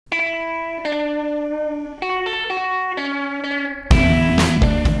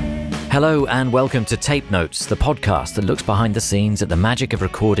Hello and welcome to Tape Notes, the podcast that looks behind the scenes at the magic of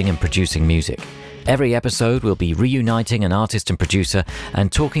recording and producing music. Every episode will be reuniting an artist and producer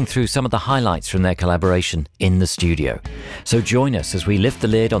and talking through some of the highlights from their collaboration in the studio. So join us as we lift the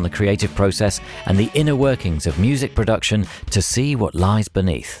lid on the creative process and the inner workings of music production to see what lies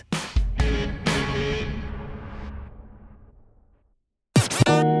beneath.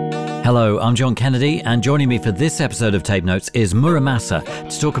 Hello, I'm John Kennedy, and joining me for this episode of Tape Notes is Mura Masa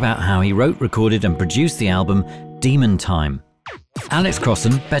to talk about how he wrote, recorded and produced the album Demon Time. Alex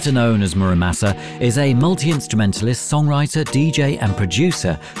Crossan, better known as Mura Masa, is a multi-instrumentalist, songwriter, DJ and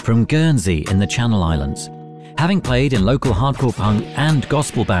producer from Guernsey in the Channel Islands. Having played in local hardcore punk and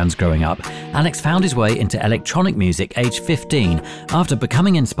gospel bands growing up, Alex found his way into electronic music aged 15 after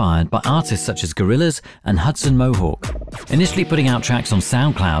becoming inspired by artists such as Gorillaz and Hudson Mohawk. Initially putting out tracks on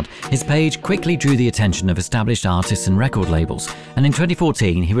SoundCloud, his page quickly drew the attention of established artists and record labels, and in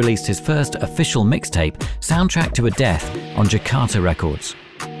 2014 he released his first official mixtape, Soundtrack to a Death, on Jakarta Records.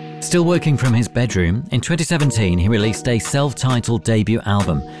 Still working from his bedroom, in 2017 he released a self-titled debut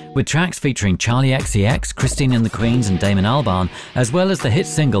album with tracks featuring Charlie XCX, Christine and the Queens and Damon Albarn, as well as the hit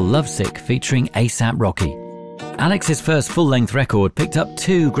single Lovesick featuring A$AP Rocky. Alex's first full-length record picked up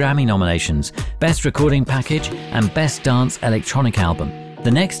 2 Grammy nominations, Best Recording Package and Best Dance Electronic Album.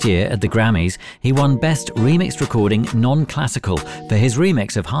 The next year at the Grammys, he won Best Remixed Recording Non-Classical for his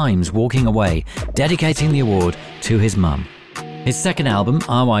remix of Haim's Walking Away, dedicating the award to his mum. His second album,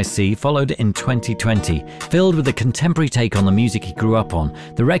 RYC, followed in 2020. Filled with a contemporary take on the music he grew up on,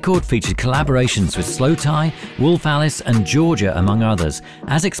 the record featured collaborations with Slowthai, Wolf Alice and Georgia, among others,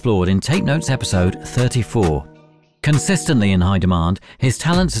 as explored in Tape Notes episode 34. Consistently in high demand, his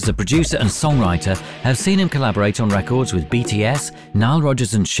talents as a producer and songwriter have seen him collaborate on records with BTS, Nile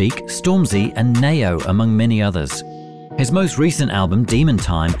Rodgers and Chic, Stormzy and Nao, among many others. His most recent album, Demon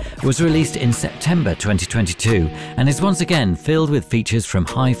Time, was released in September 2022 and is once again filled with features from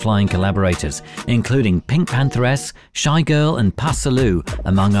high-flying collaborators, including Pink Pantheress, Shy Girl and Passaloo,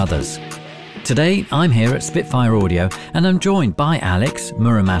 among others. Today, I'm here at Spitfire Audio and I'm joined by Alex,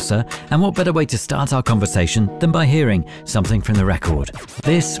 Mura Masa, and what better way to start our conversation than by hearing something from the record.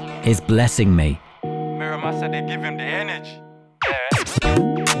 This is Blessing Me. Mura Masa, they give him the energy.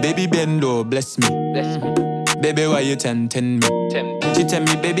 Baby Bendo, bless me. Bless me. Baby, why you tempting me? She tell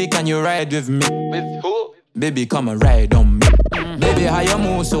me, baby, can you ride with me? With who? Baby, come and ride on me. Baby, how you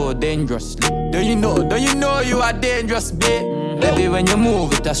move so dangerously? Don't you know you are dangerous, babe? Baby, when you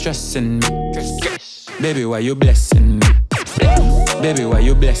move, it's stressing me. Baby, why you blessing me? Baby, why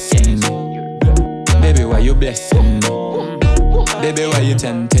you blessing me? Baby, why you blessing me? Baby, why you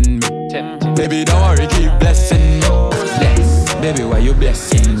tempting me? Baby, don't worry, keep blessing me. Bless. Baby, why you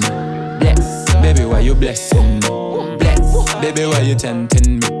blessing me? Bless. Baby, why you blessing me? Bless. Baby, why you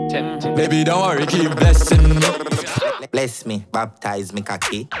tempting me? Baby, don't worry, keep blessing me. Bless me, baptize me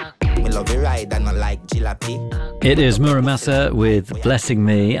kaki. Me love you ride and I like jalapeno. It is Mura Masa with Blessing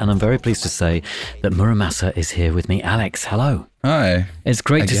Me, and I'm very pleased to say that Mura Masa is here with me. Alex, hello. Hi. It's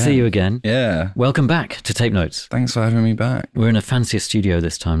great to see you again. Yeah. Welcome back to Tape Notes. Thanks for having me back. We're in a fancier studio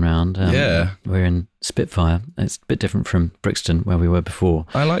this time round. Yeah. We're in Spitfire. It's a bit different from Brixton, where we were before.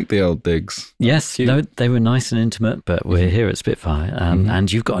 I like the old digs. Yes, no, they were nice and intimate, but we're here at Spitfire.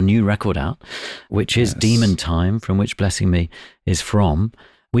 And you've got a new record out, which is Demon Time, from which Blessing Me is from.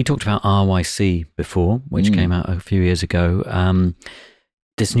 We talked about RYC before, which came out a few years ago.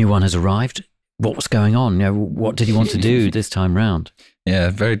 This new one has arrived. What was going on? You know, what did you want to do this time round?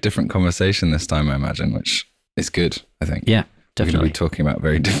 Yeah, very different conversation this time, I imagine, which is good, I think. Yeah, definitely. We're going to be talking about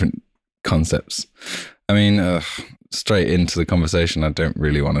very different concepts. I mean, straight into the conversation, I don't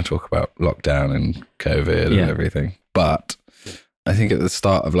really want to talk about lockdown and COVID and everything. But I think at the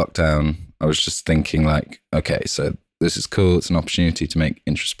start of lockdown, I was just thinking like, okay, so this is cool. It's an opportunity to make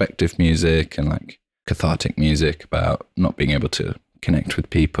introspective music and like cathartic music about not being able to connect with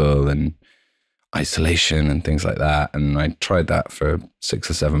people and isolation and things like that. And I tried that for 6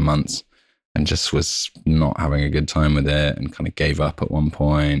 or 7 months and just was not having a good time with it and kind of gave up at one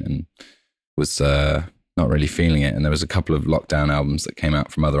point and was not really feeling it. And there was a couple of lockdown albums that came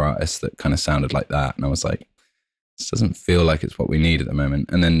out from other artists that kind of sounded like that. And I was like, this doesn't feel like it's what we need at the moment.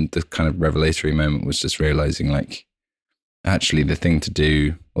 And then the kind of revelatory moment was just realizing like, actually the thing to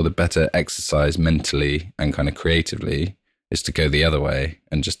do, or the better exercise mentally and kind of creatively, is to go the other way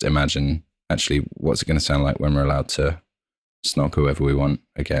and just imagine actually what's it going to sound like when we're allowed to snog whoever we want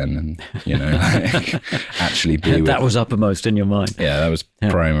again, and you know, like actually be with, that was uppermost in your mind. Yeah, that was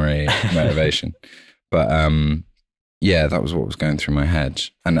primary motivation. But yeah, that was what was going through my head.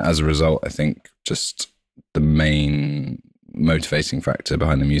 And as a result, I think just the main motivating factor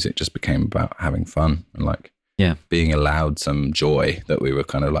behind the music just became about having fun and like being allowed some joy that we were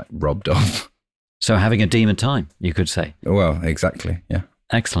kind of like robbed of. So having a demon time, you could say. Well, exactly. Yeah.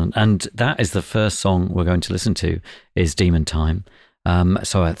 Excellent. And that is the first song we're going to listen to, is Demon Time.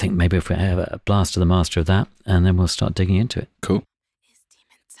 So I think maybe if we have a blast of the master of that, and then we'll start digging into it. Cool.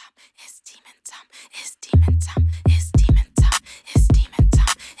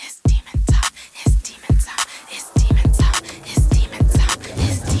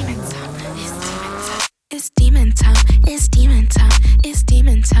 It's demon time, it's demon time, it's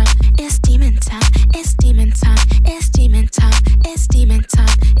demon time, it's demon time, it's demon time, it's demon time, it's demon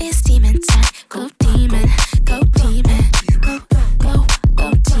time, it's demon time. Go demon, go demon, go demon,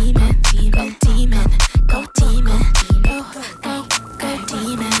 go demon, go demon, go demon.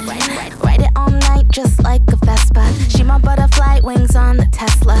 Ride it all night just like a Vespa. She my butterfly, wings on the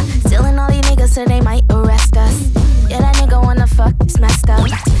Tesla. Stealing all these niggas so they might arrest us. Yeah, that nigga wanna fuck, it's messed up.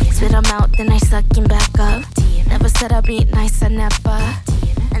 Spit him out, then I suck him back up. Never said I'd be nice, I never.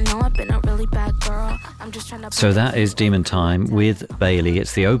 I know I've been a really bad girl. I'm just trying to. So that is Demon Time with Bailey.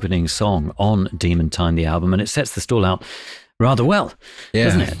 It's the opening song on Demon Time, the album, and it sets the stall out rather well,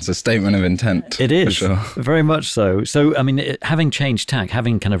 doesn't it? It's a statement of intent. It is, for sure. Very much so. So, I mean, having changed tack,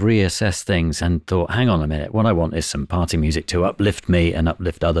 having kind of reassessed things and thought, hang on a minute, what I want is some party music to uplift me and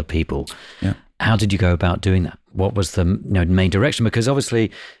uplift other people. Yeah. How did you go about doing that? What was the main direction? Because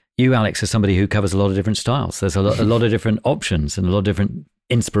obviously you, Alex, are somebody who covers a lot of different styles. There's a lot of different options and a lot of different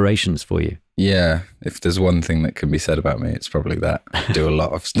inspirations for you. Yeah, if there's one thing that can be said about me, it's probably that. I do a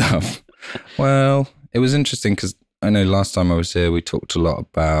lot of stuff. Well, it was interesting because I know last time I was here, we talked a lot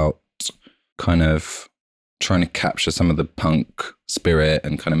about kind of trying to capture some of the punk spirit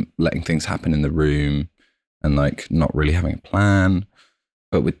and kind of letting things happen in the room and like not really having a plan.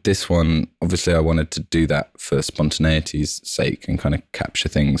 But with this one, obviously I wanted to do that for spontaneity's sake and kind of capture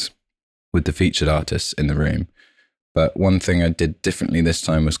things with the featured artists in the room. But one thing I did differently this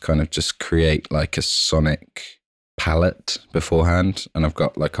time was kind of just create like a sonic palette beforehand. And I've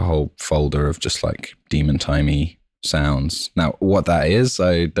got like a whole folder of just like demon timey sounds. Now, what that is,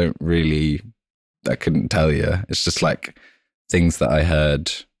 I couldn't tell you. It's just like things that I heard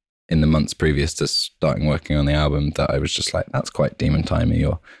in the months previous to starting working on the album that I was just like, that's quite demon timey,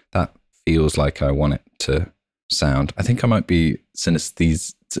 or that feels like I want it to sound. I think I might be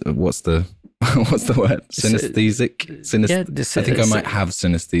synesthetic. What's the word? Synesthetic? I think I might have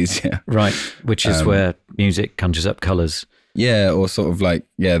synesthesia. Right, which is where music conjures up colours. Yeah, or sort of like,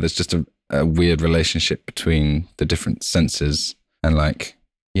 there's just a weird relationship between the different senses. And like,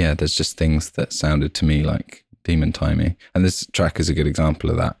 there's just things that sounded to me like demon timey. And this track is a good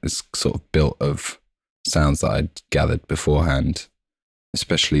example of that. It's sort of built of sounds that I'd gathered beforehand,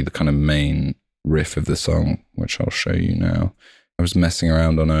 especially the kind of main riff of the song, which I'll show you now. I was messing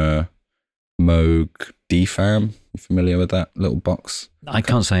around on a Moog DFAM. You familiar with that little box? I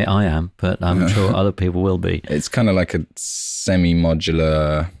can't say I am, but I'm sure other people will be. It's kind of like a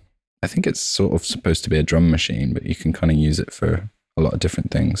semi-modular, I think it's sort of supposed to be a drum machine, but you can kind of use it for a lot of different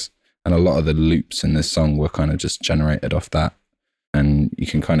things. And a lot of the loops in this song were kind of just generated off that. And you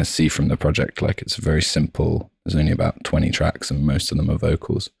can kind of see from the project, like it's very simple. There's only about 20 tracks and most of them are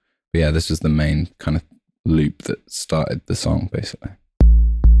vocals. But this was the main kind of loop that started the song, basically.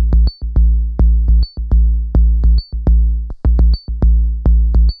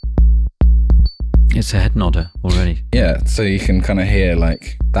 It's a head nodder already. Yeah, so you can kind of hear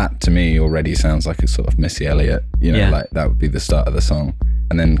like that to me already sounds like a sort of Missy Elliott, like that would be the start of the song.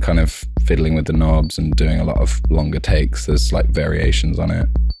 And then kind of fiddling with the knobs and doing a lot of longer takes. There's like variations on it.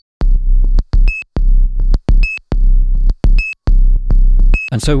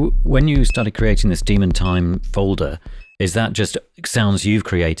 And so when you started creating this Demon Time folder, is that just sounds you've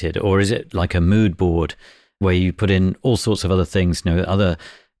created, or is it like a mood board where you put in all sorts of other things, other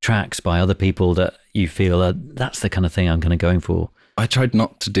tracks by other people that you feel that's the kind of thing I'm kind of going for? I tried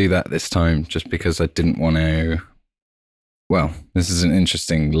not to do that this time just because I didn't want to. Well, this is an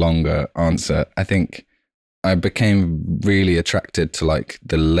interesting, longer answer. I think I became really attracted to like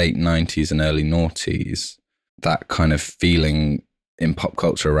the late 90s and early noughties, that kind of feeling in pop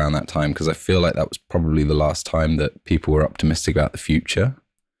culture around that time, because I feel like that was probably the last time that people were optimistic about the future,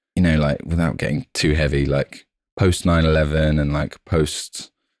 like without getting too heavy, like post 9/11 and like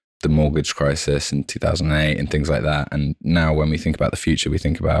post the mortgage crisis in 2008 and things like that. And now when we think about the future, we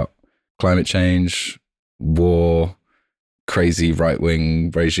think about climate change, war, crazy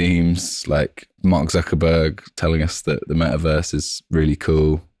right-wing regimes, like Mark Zuckerberg telling us that the metaverse is really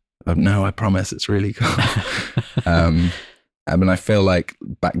cool. No, I promise it's really cool. I mean, I feel like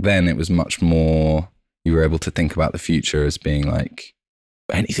back then it was much more you were able to think about the future as being like,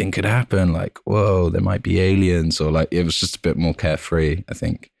 anything could happen. Like, whoa, there might be aliens, or like, it was just a bit more carefree, I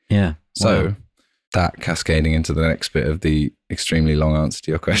think. Yeah. So Wow. that cascading into the next bit of the extremely long answer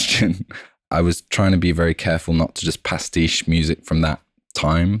to your question, I was trying to be very careful not to just pastiche music from that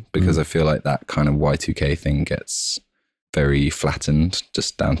time, because I feel like that kind of Y2K thing gets very flattened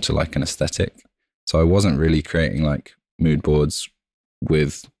just down to like an aesthetic. So I wasn't really creating like mood boards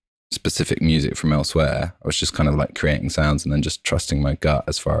with specific music from elsewhere. I was just kind of like creating sounds and then just trusting my gut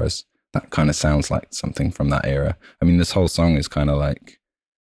as far as that kind of sounds like something from that era. I mean, this whole song is kind of like,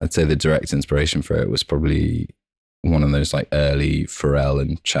 I'd say the direct inspiration for it was probably one of those like early Pharrell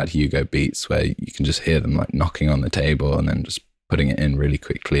and Chad Hugo beats where you can just hear them like knocking on the table and then just putting it in really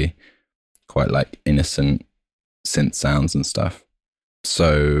quickly, quite like innocent synth sounds and stuff.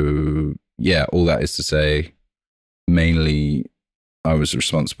 So yeah, all that is to say, mainly I was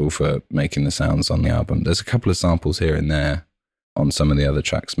responsible for making the sounds on the album. There's a couple of samples here and there on some of the other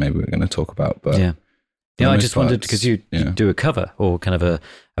tracks maybe we're going to talk about, but Yeah. for Yeah, the I most just part, wondered because you yeah. do a cover or kind of a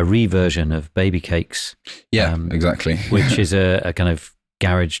reversion of Baby Cakes, Yeah, um, exactly. which is a kind of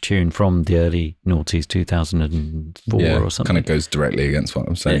garage tune from the early noughties, 2004 yeah, or something. kind of goes directly against what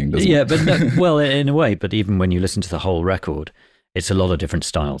I'm saying, doesn't Yeah, it? but no, well, in a way, but even when you listen to the whole record, it's a lot of different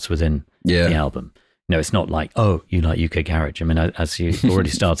styles within Yeah. the album. No, it's not like, oh, you like UK garage. I mean, as you already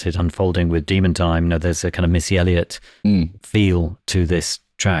started unfolding with Demon Time, there's a kind of Missy Elliott feel to this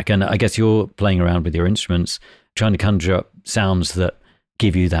track. And I guess you're playing around with your instruments, trying to conjure up sounds that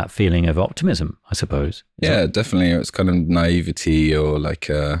give you that feeling of optimism, I suppose. Yeah, definitely. It's kind of naivety or like,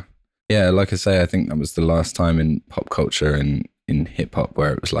 like I say, I think that was the last time in pop culture and in hip hop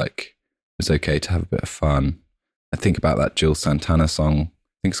where it was like, it was okay to have a bit of fun. I think about that Jill Santana song.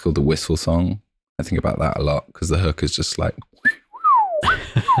 I think it's called The Whistle Song. I think about that a lot because the hook is just like,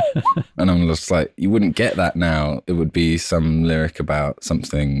 and I'm just like, you wouldn't get that now. It would be some lyric about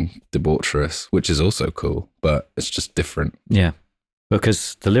something debaucherous, which is also cool, but it's just different. Yeah,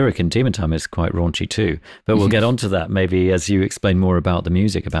 because the lyric in Demon Time is quite raunchy too. But we'll get onto that maybe as you explain more about the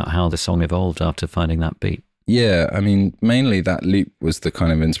music, about how the song evolved after finding that beat. Yeah, I mean, mainly that loop was the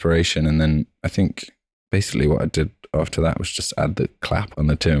kind of inspiration. And then I think basically what I did after that was just add the clap on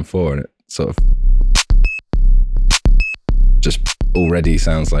the 2 and 4, and it sort of just already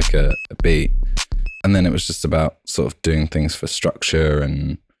sounds like a beat. And then it was just about sort of doing things for structure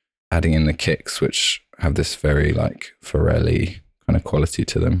and adding in the kicks, which have this very like Pharrell-y kind of quality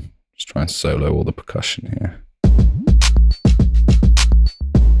to them. Just try and solo all the percussion here.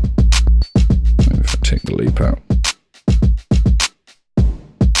 Maybe if I take the loop out.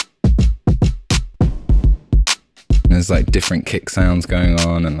 And there's like different kick sounds going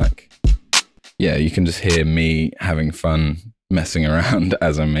on, and like, yeah, you can just hear me having fun messing around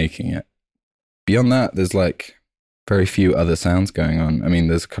as I'm making it. Beyond that, there's like very few other sounds going on. I mean,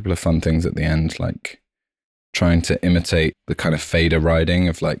 there's a couple of fun things at the end, like trying to imitate the kind of fader riding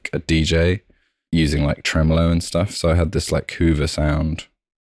of like a DJ using like tremolo and stuff. So I had this like Hoover sound,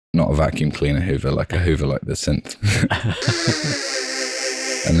 not a vacuum cleaner Hoover, like a Hoover like the synth.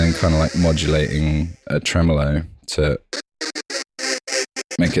 And then kind of like modulating a tremolo to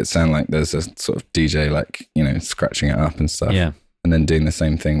make it sound like there's a sort of DJ like, you know, scratching it up and stuff. Yeah. And then doing the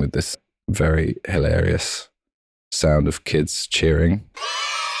same thing with this very hilarious sound of kids cheering,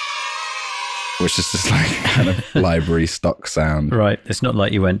 which is just like kind of library stock sound. Right. It's not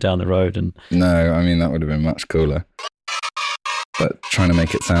like you went down the road and... No, I mean, that would have been much cooler. But trying to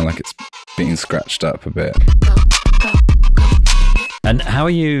make it sound like it's being scratched up a bit. And how are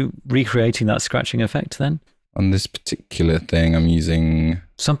you recreating that scratching effect then? On this particular thing, I'm using...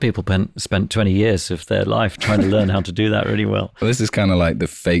 Some people spent 20 years of their life trying to learn how to do that really well. Well, this is kind of like the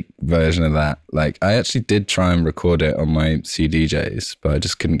fake version of that. Like, I actually did try and record it on my CDJs, but I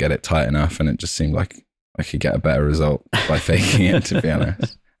just couldn't get it tight enough, and it just seemed like I could get a better result by faking it, to be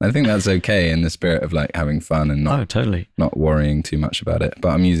honest. And I think that's okay in the spirit of like having fun and not worrying too much about it. But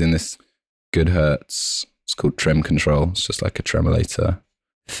I'm using this Good Hertz. It's called Trim Control. It's just like a tremolator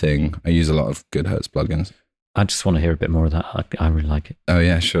thing. I use a lot of Good Hertz plugins. I just want to hear a bit more of that. I really like it. Oh,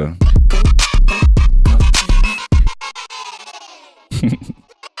 yeah, sure.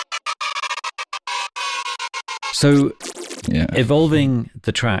 So, yeah. Evolving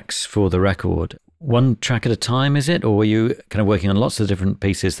the tracks for the record, one track at a time, is it? Or were you kind of working on lots of different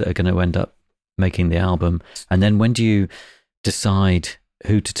pieces that are going to end up making the album? And then when do you decide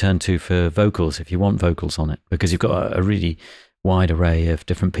who to turn to for vocals, if you want vocals on it? Because you've got a really wide array of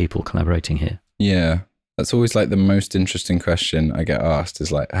different people collaborating here. Yeah. That's always like the most interesting question I get asked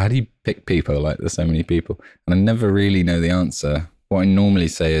is like, how do you pick people? Like, there's so many people. And I never really know the answer. What I normally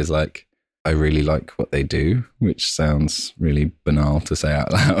say is like, I really like what they do, which sounds really banal to say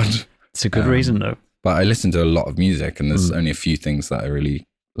out loud. It's a good reason though. But I listen to a lot of music and there's only a few things that I really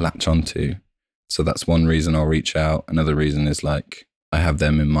latch onto. So that's one reason I'll reach out. Another reason is like I have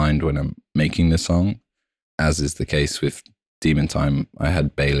them in mind when I'm making the song, as is the case with Demon Time. I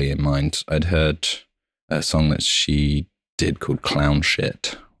had Bailey in mind. I'd heard a song that she did called Clown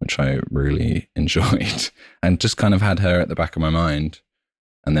Shit, which I really enjoyed, and just kind of had her at the back of my mind,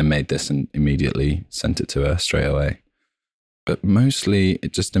 and then made this and immediately sent it to her straight away. But mostly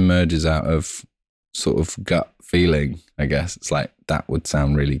it just emerges out of sort of gut feeling, I guess. It's like, that would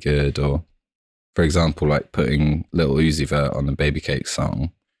sound really good. Or, for example, like putting Lil Uzi Vert on the Baby Cake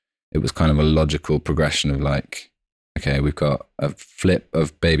song, it was kind of a logical progression of like, okay, we've got a flip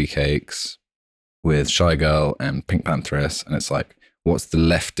of Baby Cakes with Shy Girl and Pink Pantheress, and it's like, what's the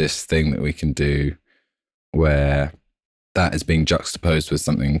leftist thing that we can do where that is being juxtaposed with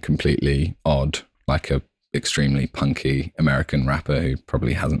something completely odd, like a extremely punky American rapper who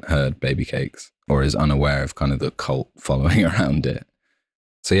probably hasn't heard Baby Cakes or is unaware of kind of the cult following around it.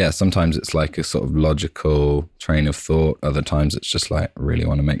 So yeah, sometimes it's like a sort of logical train of thought. Other times it's just like, I really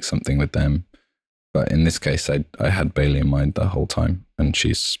want to make something with them. But in this case, I had Bailey in mind the whole time, and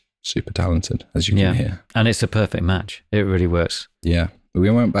she's super talented, as you can hear. And it's a perfect match. It really works. Yeah. We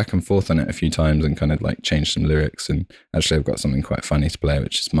went back and forth on it a few times and kind of like changed some lyrics. And actually I've got something quite funny to play,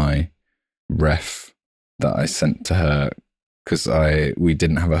 which is my ref that I sent to her because we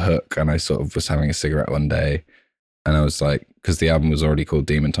didn't have a hook, and I sort of was having a cigarette one day and I was like, because the album was already called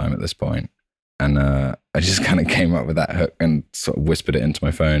Demon Time at this point, and I just kind of came up with that hook and sort of whispered it into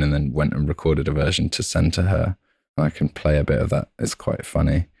my phone and then went and recorded a version to send to her. I can play a bit of that. It's quite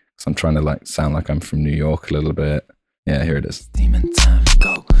funny because I'm trying to like sound like I'm from New York a little bit. Yeah, here it is. Demon time,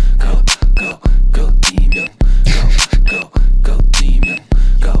 go, go, go, go, demon. Go, go, go, demon.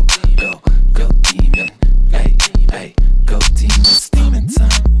 Go, go, go, demon. Hey, hey, go, demon. It's demon time,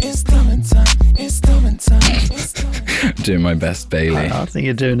 it's demon time, it's demon time, it's demon time. Doing my best, Bailey. I think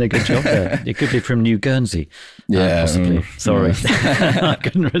you're doing a good job there. You could be from New Guernsey. Yeah. Possibly. Sorry. I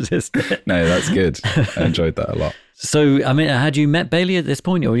couldn't resist it. No, that's good. I enjoyed that a lot. So, I mean, had you met Bailey at this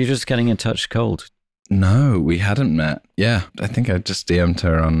point, or were you just getting in touch cold? No, we hadn't met. Yeah, I think I just DM'd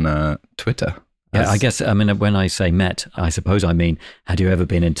her on Twitter. Yeah, I guess, I mean, when I say met, I suppose I mean, had you ever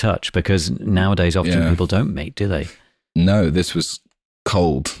been in touch? Because nowadays often people don't meet, do they? No, this was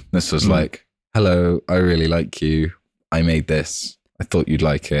cold. This was like, hello, I really like you. I made this. I thought you'd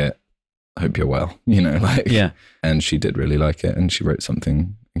like it. I hope you're well. You know, like, yeah. And she did really like it, and she wrote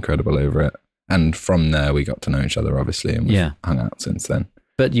something incredible over it. And from there, we got to know each other, obviously, and we've hung out since then.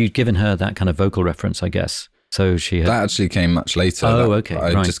 But you'd given her that kind of vocal reference, I guess. So she had... That actually came much later. Oh, okay.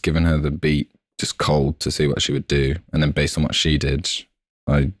 I'd just given her the beat, just cold, to see what she would do. And then based on what she did,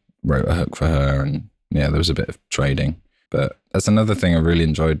 I wrote a hook for her. And yeah, there was a bit of trading. But that's another thing I really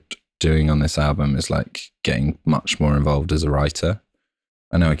enjoyed doing on this album, is like getting much more involved as a writer.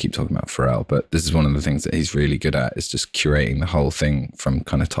 I know I keep talking about Pharrell, but this is one of the things that he's really good at, is just curating the whole thing from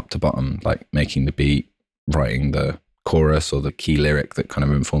kind of top to bottom, like making the beat, writing the chorus or the key lyric that kind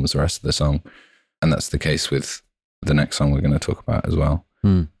of informs the rest of the song. And that's the case with the next song we're going to talk about as well.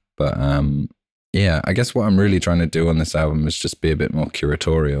 But yeah, I guess what I'm really trying to do on this album is just be a bit more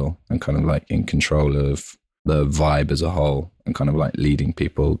curatorial and kind of like in control of the vibe as a whole, and kind of like leading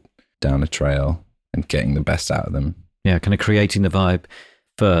people down a trail and getting the best out of them. Yeah, kind of creating the vibe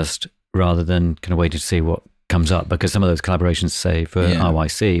first rather than kind of waiting to see what comes up, because some of those collaborations, say for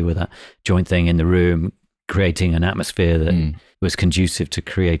RYC, with that joint thing in the room, creating an atmosphere that was conducive to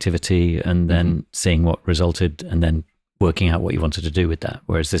creativity, and then seeing what resulted and then working out what you wanted to do with that.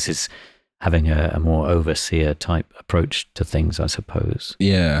 Whereas this is having a more overseer type approach to things, I suppose.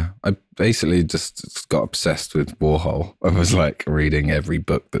 Yeah, I basically just got obsessed with Warhol. I was like reading every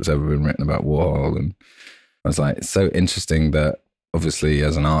book that's ever been written about Warhol, and I was like, it's so interesting that obviously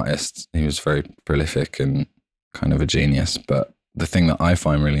as an artist, he was very prolific and kind of a genius. But the thing that I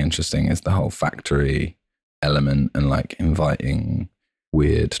find really interesting is the whole factory element, and like inviting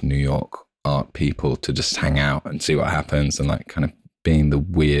weird New York art people to just hang out and see what happens, and like kind of being the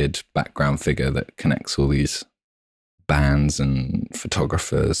weird background figure that connects all these bands and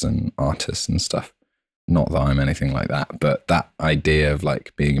photographers and artists and stuff. Not that I'm anything like that, but that idea of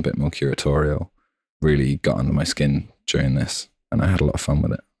like being a bit more curatorial really got under my skin during this, and I had a lot of fun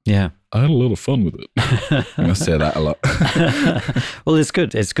with it. Yeah. I had a lot of fun with it. I must say that a lot. Well, it's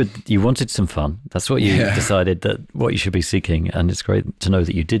good. It's good. You wanted some fun. That's what you decided, that what you should be seeking. And it's great to know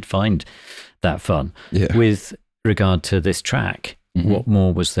that you did find that fun. Yeah. With regard to this track, what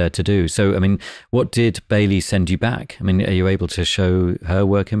more was there to do? So, I mean, what did Bailey send you back? I mean, are you able to show her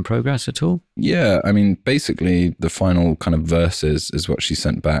work in progress at all? Yeah, I mean, basically the final kind of verses is what she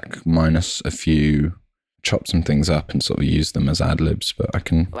sent back, minus a few, chop some things up and sort of use them as ad-libs, but I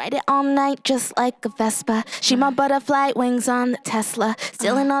can... Ride it all night just like a Vespa. She my butterfly wings on the Tesla.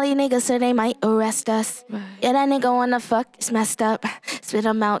 Stealing all these niggas so they might arrest us. Yeah, that nigga wanna fuck, it's messed up. Spit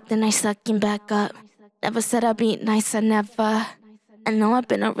him out, then I suck him back up. Never said I'd be nice, I never. I know I've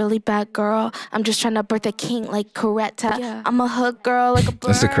been a really bad girl. I'm just trying to birth a king like Coretta. I'm a hood girl like a bird.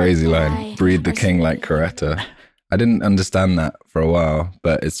 That's a crazy line. Breed the king like Coretta. I didn't understand that for a while,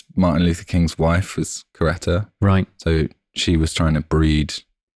 but it's Martin Luther King's wife was Coretta. Right. So she was trying to breed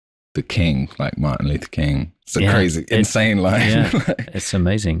the king like Martin Luther King. It's a crazy, insane line. Yeah, it's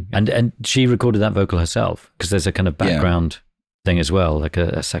amazing. And she recorded that vocal herself because there's a kind of background thing as well, like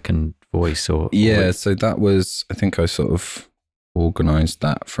a second voice or... So that was, I think I sort of organized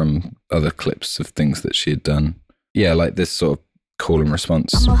that from other clips of things that she had done. Yeah, like this sort of call and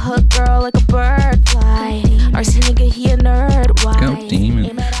response. I'm a hood girl like a bird fly. RC nigga, he a nerd. Why? Go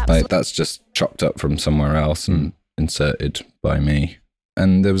demon. Like that's just chopped up from somewhere else and inserted by me.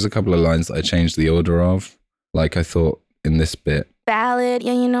 And there was a couple of lines that I changed the order of. Like I thought in this bit, valid,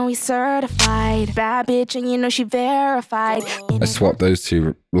 yeah, you know he's certified. Bad bitch, and you know she verified. I swapped those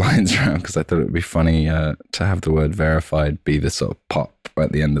two lines around because I thought it would be funny to have the word verified be the sort of pop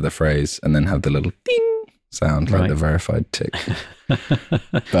at the end of the phrase and then have the little ding sound like the verified tick.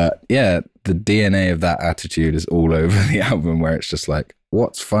 But yeah, the DNA of that attitude is all over the album where it's just like,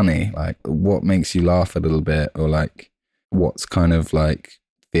 what's funny? Like, what makes you laugh a little bit? Or like, what's kind of like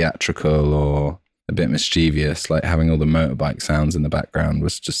theatrical or a bit mischievous? Like having all the motorbike sounds in the background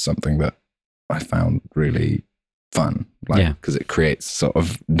was just something that I found really fun. Like, because it creates sort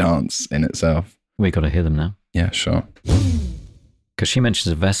of dance in itself. We got to hear them now. Yeah, sure. Because she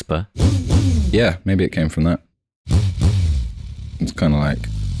mentions a Vespa. Yeah, maybe it came from that. It's kind of like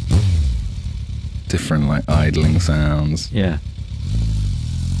different like idling sounds. Yeah.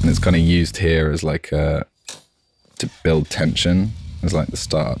 And it's kind of used here as like to build tension, as like the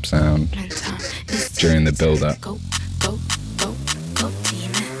startup sound during the build up.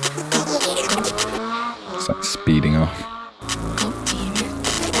 It's like speeding off.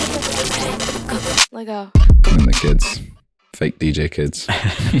 Let go. And the kids, fake DJ kids.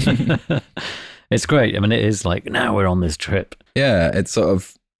 It's great. I mean, it is like, now we're on this trip. Yeah, it's sort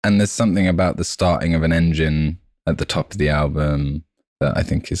of, and there's something about the starting of an engine at the top of the album that I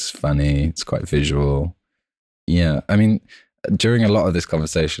think is funny. It's quite visual. Yeah, I mean, during a lot of this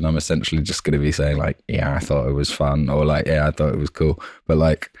conversation, I'm essentially just going to be saying like, yeah, I thought it was fun, or like, yeah, I thought it was cool. But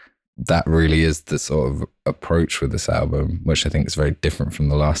like, that really is the sort of approach with this album, which I think is very different from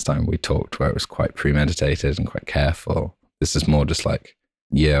the last time we talked, where it was quite premeditated and quite careful. This is more just like,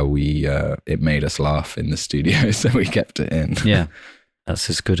 yeah, it made us laugh in the studio, so we kept it in. Yeah, that's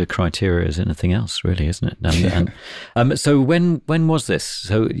as good a criteria as anything else, really, isn't it? So when was this?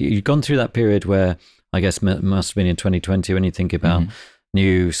 So you've gone through that period where I guess must have been in 2020 when you think about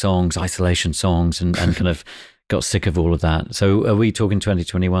new songs, isolation songs, and kind of got sick of all of that. So are we talking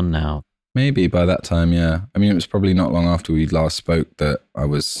 2021 now? Maybe by that time, yeah. I mean, it was probably not long after we last spoke that I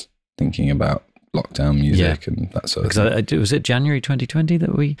was thinking about lockdown music and that sort of thing. Was it January 2020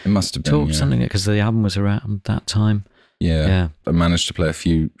 that we it must have been, talked something, because the album was around that time. Yeah. I managed to play a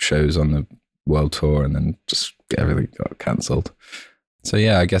few shows on the world tour and then just everything got cancelled. So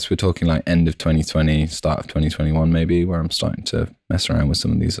yeah, I guess we're talking like end of 2020, start of 2021 maybe, where I'm starting to mess around with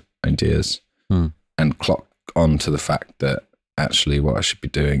some of these ideas and clock on to the fact that actually what I should be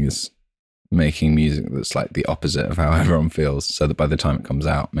doing is making music that's like the opposite of how everyone feels, so that by the time it comes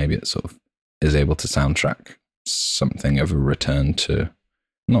out, maybe it sort of is able to soundtrack something of a return to,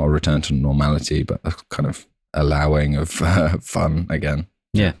 not a return to normality, but a kind of allowing of fun again.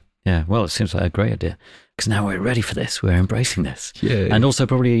 Yeah. Well, it seems like a great idea, because now we're ready for this. We're embracing this. Yeah. And also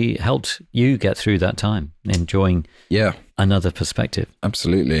probably helped you get through that time, enjoying another perspective.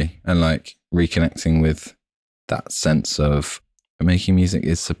 Absolutely. And like reconnecting with that sense of making music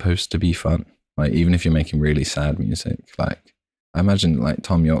is supposed to be fun. Like even if you're making really sad music, like I imagine like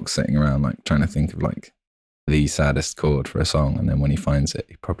Tom York sitting around like trying to think of like the saddest chord for a song, and then when he finds it,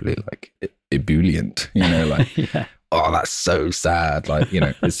 he probably like ebullient, you know, like oh, that's so sad. Like, you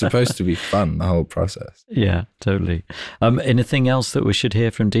know, it's supposed to be fun, the whole process. Yeah, totally. Anything else that we should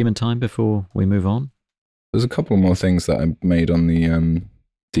hear from Demon Time before we move on? There's a couple more things that I made on the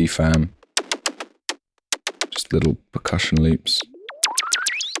DFAM. Just little percussion loops.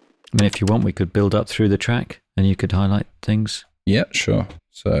 I mean, if you want, we could build up through the track and you could highlight things. Yeah, sure.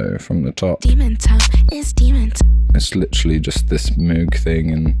 So from the top, Demon time, it's demon time. it's literally just this Moog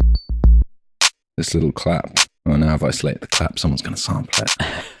thing and this little clap. Oh, now if I select the clap, someone's going to sample it.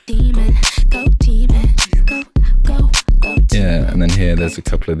 Demon, go demon, go demon. Yeah, and then here there's a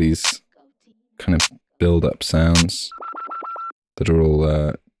couple of these kind of build-up sounds that are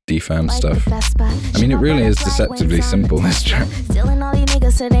all defam stuff. I mean, it really is deceptively simple, this track. Stealing all these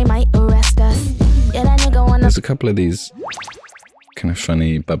niggas so they might arrest us. Yeah, that nigga wanna. There's a couple of these kind of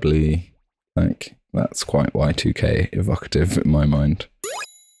funny, bubbly, like, that's quite Y2K evocative in my mind.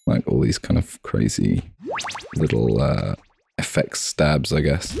 Like all these kind of crazy little effects stabs, I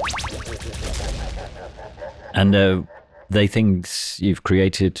guess. And they things you've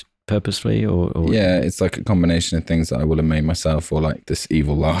created purposefully, or Yeah, it's like a combination of things that I would have made myself, or like this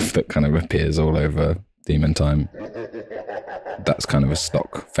evil laugh that kind of appears all over Demon Time. That's kind of a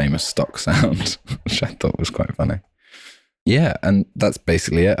famous stock sound, which I thought was quite funny. Yeah, and that's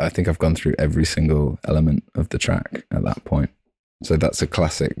basically it. I think I've gone through every single element of the track at that point. So that's a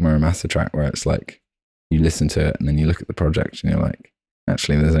classic Muramasa track where it's like, you listen to it and then you look at the project and you're like,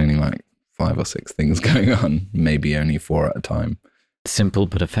 actually there's only like 5 or 6 things going on, maybe only 4 at a time. simple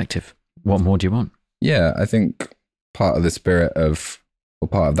but effective. What more do you want? Yeah, I think part of the spirit of, or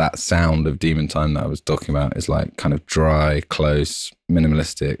part of that sound of Demon Time that I was talking about is like kind of dry, close,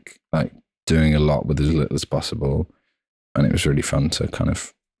 minimalistic, like doing a lot with as little as possible. And it was really fun to kind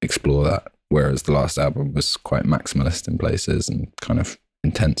of explore that. Whereas the last album was quite maximalist in places and kind of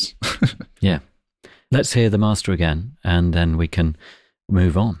intense. Yeah. Let's hear the master again, and then we can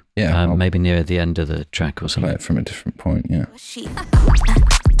move on. Yeah. Maybe near the end of the track or Play something. it from a different point, yeah.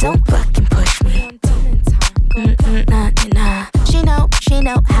 Don't fucking push me. Nah. She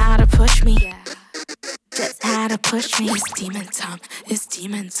know how to push me. Just how to push me. It's demon time. It's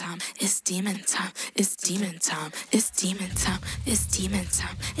demon time. It's demon time. It's demon time. It's demon time. It's demon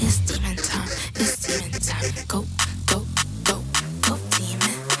time. It's demon time. It's demon time. Go demon. Go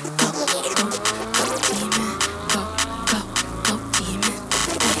demon. Go demon.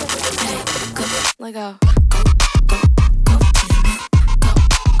 Hey, go. Let go.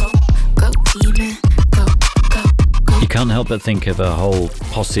 Go demon. You can't help but think of a whole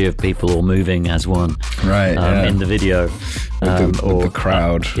posse of people all moving as one Right, yeah. in the video. With the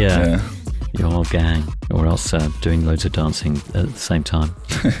crowd. Yeah. Your whole gang, or else doing loads of dancing at the same time.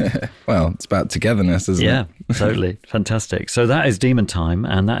 Well, it's about togetherness, isn't Yeah, it? totally. Fantastic. So that is Demon Time,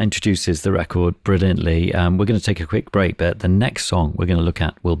 and that introduces the record brilliantly. We're going to take a quick break, but the next song we're going to look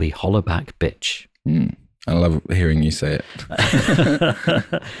at will be Hollaback Bitch. I love hearing you say it.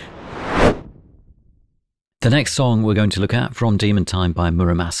 The next song we're going to look at from Demon Time by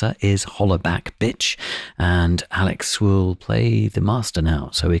Muramasa is Hollaback Bitch, and Alex will play the master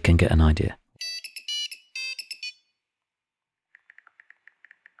now so we can get an idea.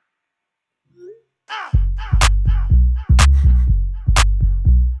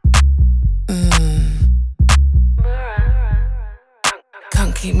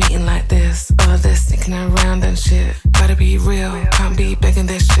 Can't keep meeting like this, all this sticking around and shit. Gotta be real, can't be begging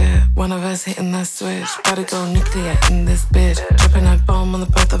this shit. One of us hitting the switch, gotta go nuclear in this bitch. Dropping a bomb on the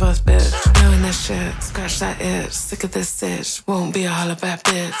both of us, bitch. Knowing this shit, scratch that itch. Sick of this stitch, won't be a hollaback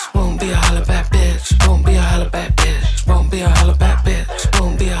bitch. Won't be a hollaback bitch. Won't be a hollaback bitch. Won't be a hollaback bitch.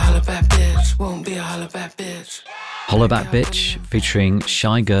 Won't be a hollaback bitch. Won't be a hollaback bitch. Hollaback Bitch featuring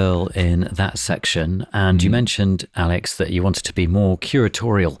Shy Girl in that section. And you mentioned, Alex, that you wanted to be more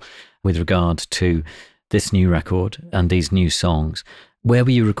curatorial with regard to this new record and these new songs. Where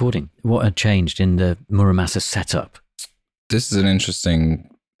were you recording? What had changed in the Muramasa setup? This is an interesting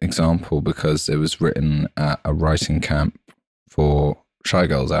example because it was written at a writing camp for Shy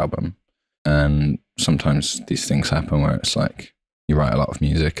Girl's album. And sometimes these things happen where it's like you write a lot of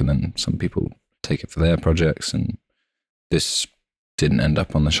music and then some people take it for their projects, and this didn't end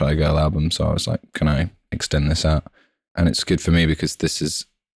up on the Shy Girl album, so I was like, can I extend this out? And it's good for me because this is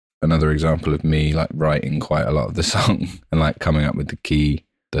another example of me like writing quite a lot of the song and like coming up with the key,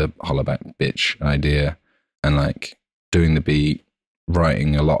 the Hollaback Bitch idea, and like doing the beat,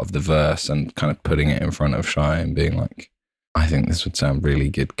 writing a lot of the verse and kind of putting it in front of Shy and being like, I think this would sound really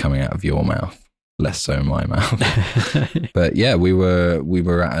good coming out of your mouth, less so my mouth. But yeah, we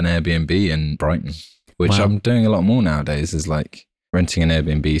were at an Airbnb in Brighton, which Wow. I'm doing a lot more nowadays, is like renting an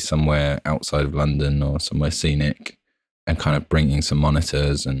Airbnb somewhere outside of London or somewhere scenic and kind of bringing some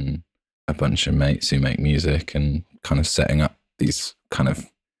monitors and a bunch of mates who make music and kind of setting up these kind of,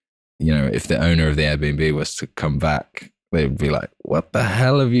 you know, if the owner of the Airbnb was to come back, they would be like, what the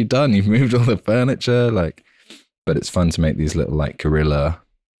hell have you done? You've moved all the furniture. Like, but it's fun to make these little like guerrilla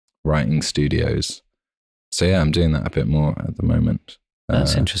writing studios. So yeah, I'm doing that a bit more at the moment.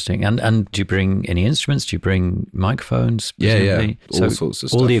 That's interesting. And do you bring any instruments? Do you bring microphones? Yeah. All sorts of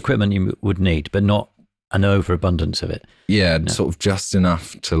stuff. All the equipment you would need, but not an overabundance of it. Yeah, sort of just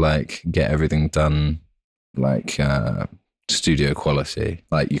enough to like get everything done, like studio quality.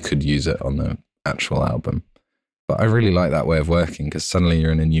 Like you could use it on the actual album. But I really like that way of working because suddenly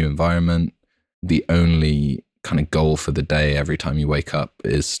you're in a new environment. The only kind of goal for the day every time you wake up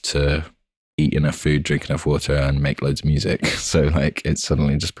is to eat enough food, drink enough water, and make loads of music. So like it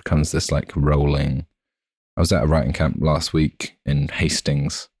suddenly just becomes this like rolling. I was at a writing camp last week in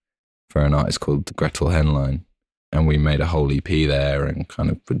Hastings for an artist called Gretel Henline, and we made a whole EP there and kind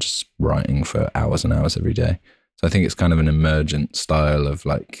of were just writing for hours and hours every day. So I think it's kind of an emergent style of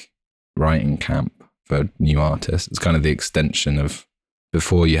like writing camp for new artists. It's kind of the extension of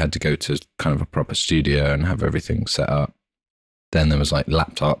before you had to go to kind of a proper studio and have everything set up. Then there was like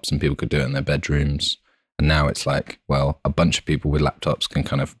laptops and people could do it in their bedrooms. And now it's like, well, a bunch of people with laptops can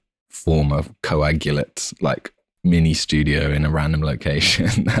kind of form a coagulate, like mini studio in a random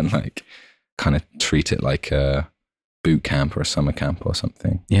location and like kind of treat it like a boot camp or a summer camp or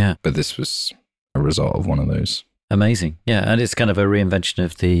something. Yeah. But this was a result of one of those. Amazing. Yeah. And it's kind of a reinvention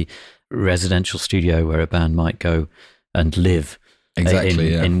of the residential studio where a band might go and live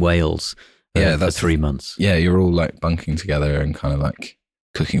in Wales for 3 months. Yeah, you're all like bunking together and kind of like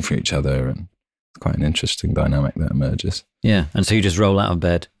cooking for each other, and it's quite an interesting dynamic that emerges. Yeah, and so you just roll out of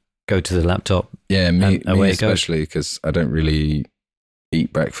bed, go to the laptop. Yeah, me especially, because I don't really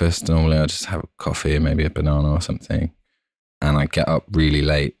eat breakfast. Normally I just have a coffee and maybe a banana or something, and I get up really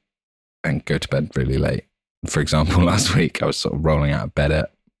late and go to bed really late. For example, last week I was sort of rolling out of bed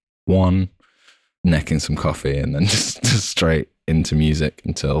at 1, necking some coffee, and then just straight into music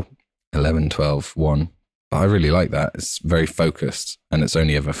until 11, 12, 1. But I really like that. It's very focused, and it's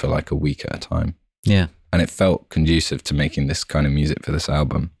only ever for like a week at a time. Yeah. And it felt conducive to making this kind of music for this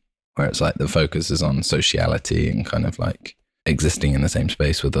album, where it's like the focus is on sociality and kind of like existing in the same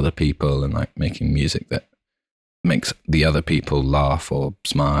space with other people and like making music that makes the other people laugh or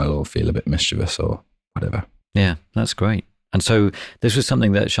smile or feel a bit mischievous or whatever. Yeah, that's great. And so this was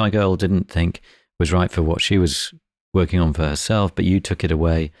something that Shy Girl didn't think was right for what she was working on for herself, but you took it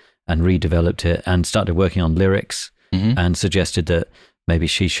away and redeveloped it and started working on lyrics and suggested that maybe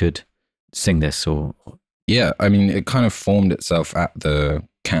she should sing this or... Yeah, I mean, it kind of formed itself at the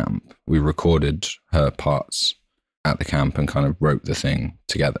camp. We recorded her parts at the camp and kind of wrote the thing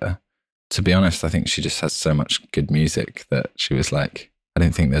together. To be honest, I think she just has so much good music that she was like, I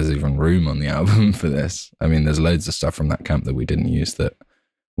don't think there's even room on the album for this. I mean, there's loads of stuff from that camp that we didn't use that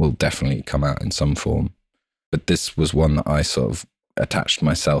will definitely come out in some form. But this was one that I sort of attached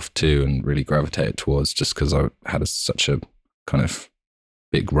myself to and really gravitated towards just because I had such a kind of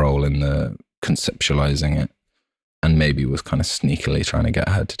big role in the conceptualizing it, and maybe was kind of sneakily trying to get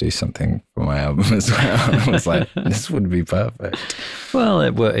her to do something for my album as well. I was like, this would be perfect. Well,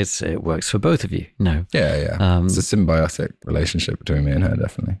 it works for both of you. No. Yeah. It's a symbiotic relationship between me and her,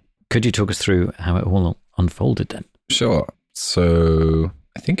 definitely. Could you talk us through how it all unfolded then? Sure. So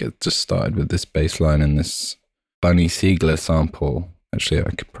I think it just started with this bass line and this Bunny Siegler sample. Actually,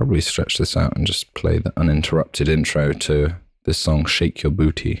 I could probably stretch this out and just play the uninterrupted intro to this song, Shake Your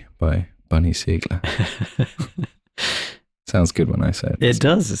Booty by Bunny Siegler. Sounds good when I say it. It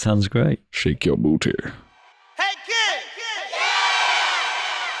does. It sounds great. Shake your booty. Hey, kid! Yeah!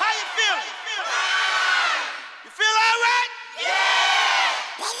 How you feeling? You feel all right? Yeah!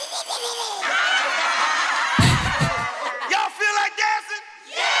 Y'all feel like dancing?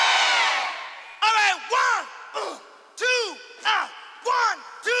 Yeah! All right, 1, 2, 1,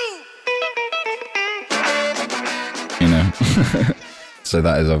 2. You know? So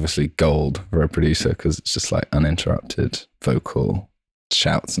that is obviously gold for a producer because it's just like uninterrupted vocal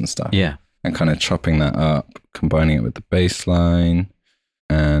shouts and stuff. Yeah. And kind of chopping that up, combining it with the bass line,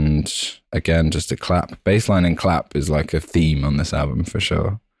 and again, just a clap. Bass line and clap is like a theme on this album for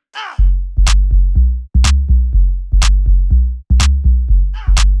sure.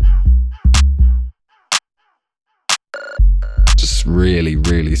 Just really,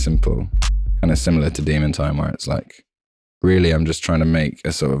 really simple. Kind of similar to Demon Time, where it's like, really, I'm just trying to make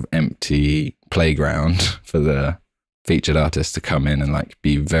a sort of empty playground for the featured artist to come in and like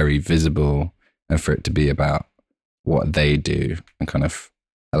be very visible, and for it to be about what they do and kind of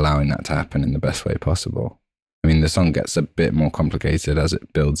allowing that to happen in the best way possible. I mean, the song gets a bit more complicated as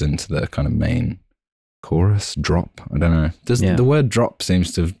it builds into the kind of main chorus drop. I don't know. The word drop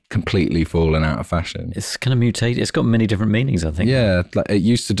seems to have completely fallen out of fashion. It's kind of mutated. It's got many different meanings, I think. Yeah, like it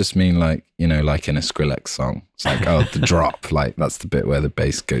used to just mean like, you know, like in a Skrillex song. It's like, oh, the drop, like that's the bit where the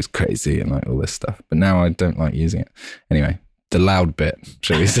bass goes crazy and like all this stuff. But now I don't like using it. Anyway, the loud bit,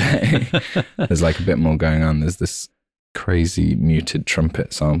 shall we say. There's like a bit more going on. There's this crazy muted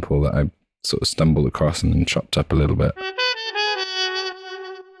trumpet sample that I sort of stumbled across and then chopped up a little bit.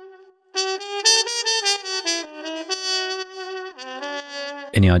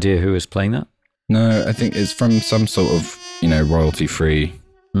 Any idea who was playing that? No, I think it's from some sort of, royalty-free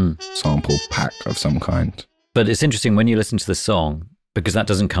sample pack of some kind. But it's interesting when you listen to the song, because that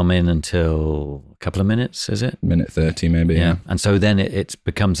doesn't come in until a couple of minutes, is it? Minute 30 maybe. Yeah. And so then it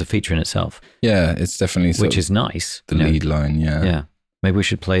becomes a feature in itself. Yeah, it's definitely which is nice. The lead line, yeah. Yeah. Maybe we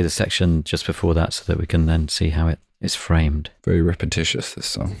should play the section just before that so that we can then see how it is framed. Very repetitious, this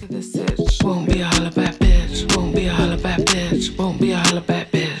song. Won't be a holla back bitch. Won't be a holla back bitch. Won't be a holla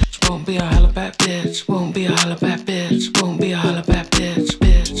back bitch. Won't be a holla back bitch. Won't be a holla back bitch. Won't be a holla back bitch.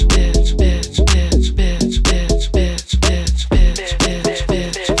 Bitch, bitch, bitch, bitch, bitch, bitch, bitch, bitch, bitch, bitch,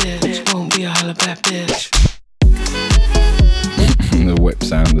 bitch, bitch. Won't be a holla back bitch. The whip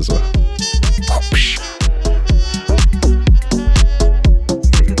sound as well.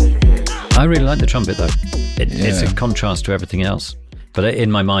 I really like the trumpet though. It's a contrast to everything else. But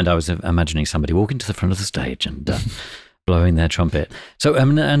in my mind, I was imagining somebody walking to the front of the stage and blowing their trumpet. So,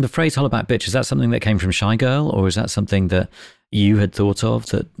 and the phrase "hollaback bitch," is that something that came from Shy Girl, or is that something that you had thought of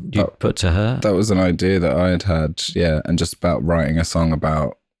that you put to her? That was an idea that I had, yeah, and just about writing a song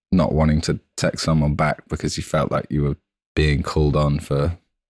about not wanting to text someone back because you felt like you were being called on for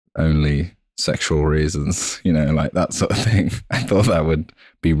only sexual reasons, like that sort of thing. I thought that would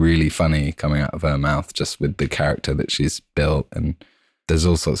be really funny coming out of her mouth, just with the character that she's built. And there's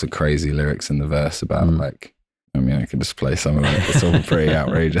all sorts of crazy lyrics in the verse about I could just play some of it. It's all pretty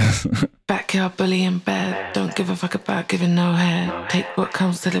outrageous. Backyard bully in bed. Don't give a fuck about giving no head. Take what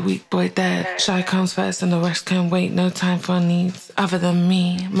comes to the weak boy dead. Shy comes first and the rest can wait. No time for needs other than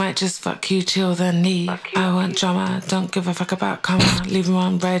me. Might just fuck you, chill, then leave. I want drama. Don't give a fuck about karma. Leave him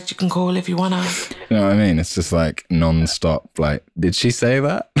on red. You can call if you wanna. You know what I mean? It's just like non-stop. Like, did she say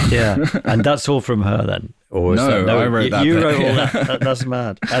that? Yeah. And that's all from her then? Or no, I wrote that. You wrote all that. That's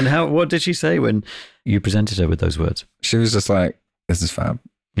mad. And what did she say when you presented her with those words? She was just like, "This is fab."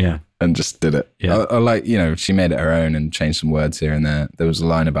 Yeah. And just did it. Yeah. I she made it her own and changed some words here and there. There was a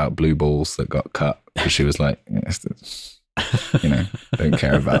line about blue balls that got cut. But she was like, don't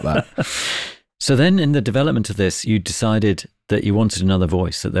care about that. So then in the development of this, you decided that you wanted another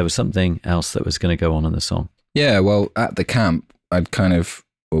voice, that there was something else that was going to go on in the song. Yeah, well, at the camp,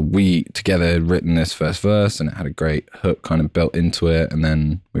 we together had written this first verse and it had a great hook kind of built into it. And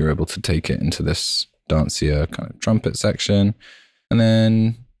then we were able to take it into this dancier kind of trumpet section. And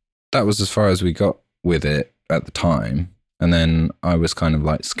then that was as far as we got with it at the time. And then I was kind of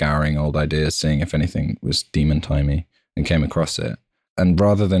like scouring old ideas, seeing if anything was demon timey, and came across it. And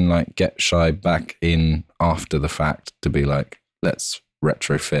rather than like get Shy back in after the fact to be like, let's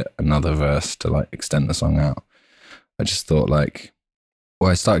retrofit another verse to like extend the song out, I just thought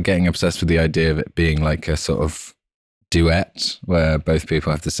I started getting obsessed with the idea of it being like a sort of duet where both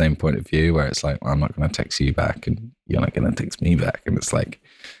people have the same point of view, where it's like, well, I'm not going to text you back and you're not going to text me back. And it's like,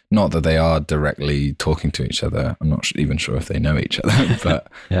 not that they are directly talking to each other. I'm not even sure if they know each other, but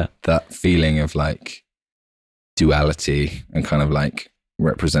yeah, that feeling of like duality and kind of like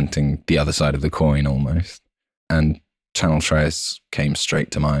representing the other side of the coin almost. And Channel Trace came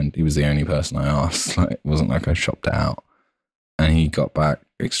straight to mind. He was the only person I asked. Like, it wasn't like I shopped it out. And he got back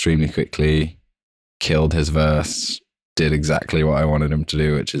extremely quickly, killed his verse, did exactly what I wanted him to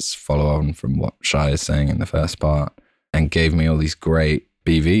do, which is follow on from what Shy is saying in the first part, and gave me all these great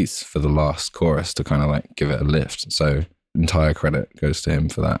BVs for the last chorus to kind of like give it a lift. So entire credit goes to him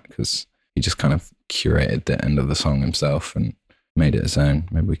for that, because he just kind of curated the end of the song himself and made it his own.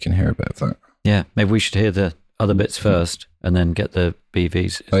 Maybe we can hear a bit of that. Yeah, maybe we should hear the other bits first and then get the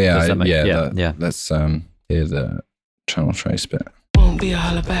BVs. Oh yeah, yeah. Let's hear the Channel Trace bit. Won't be a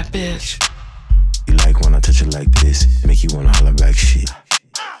holla back bitch. You like when I touch it like this, make you wanna holla back shit.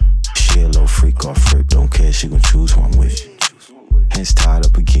 She a little freak off freak, don't care, she gon' choose who I'm with. Hands tied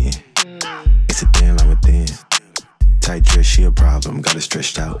up again, it's a damn I'm within. Tight dress, she a problem, got it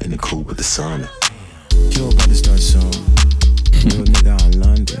stretched out in the cool with the sun. You about to start soon, little nigga in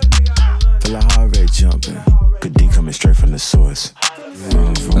London. Feel a heart rate jumping, good D coming straight from the source.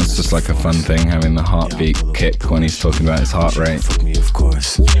 That's just like a fun thing, having the heartbeat kick when he's talking about his heart rate. Fuck me, of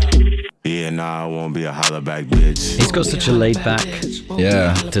course. Yeah, nah, I won't be a holla back bitch. He's got such a laid back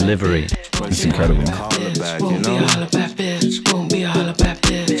delivery. It's incredible. Won't be a holla back bitch. Won't be a holla back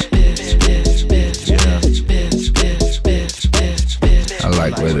bitch. Bitch, bitch, bitch, bitch, bitch, bitch, bitch, bitch, bitch. I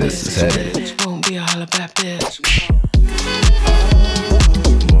like where this is headed. Won't be a holla back bitch.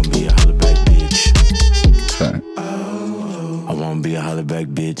 Won't be a holla back bitch. So. holler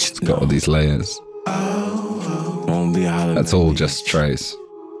back, bitch. It's got all these layers. Won't be a holler That's back, all bitch. just Trace.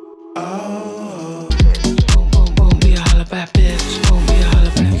 Won't be a holler back bitch. Won't be a holler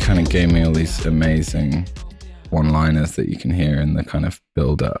back. And he kind of gave me all these amazing one-liners that you can hear in the kind of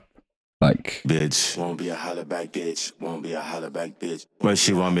build-up. Like, Bitch. Won't be a holler back, bitch. Won't be a holler back, bitch. But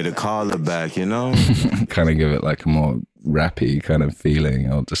she want me to call her back, you know? kind of give it like a more rappy kind of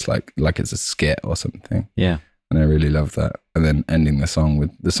feeling, or just like it's a skit or something. Yeah. And I really love that. And then ending the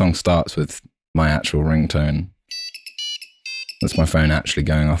song starts with my actual ringtone. That's my phone actually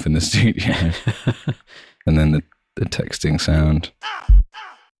going off in the studio. And then the texting sound.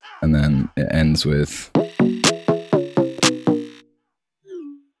 And then it ends with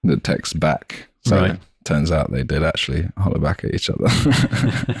the text back. So Right. turns out they did actually holler back at each other.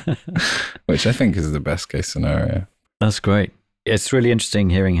 Which I think is the best case scenario. That's great. It's really interesting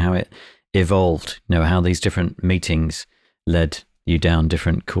hearing how it evolved, how these different meetings led you down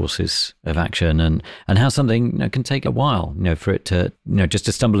different courses of action, and how something can take a while, for it to, just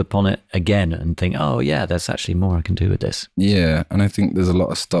to stumble upon it again and think, oh yeah, there's actually more I can do with this. Yeah, and I think there's a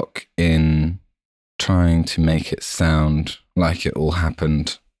lot of stock in trying to make it sound like it all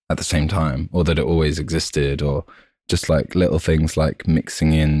happened at the same time, or that it always existed, or just like little things like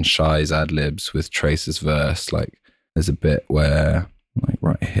mixing in Shy's ad-libs with Trace's verse. Like there's a bit where, like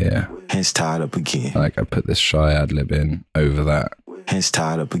right here, Hands tied up again. like I put this Shy ad-lib in over that. Hands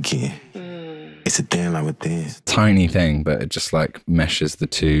tied up again. It's a thing like within. Tiny thing, but it just like meshes the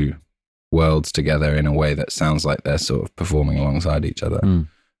two worlds together in a way that sounds like they're sort of performing alongside each other. Mm.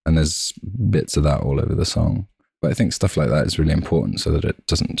 And there's bits of that all over the song. But I think stuff like that is really important so that it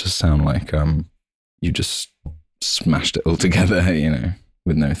doesn't just sound like you just smashed it all together,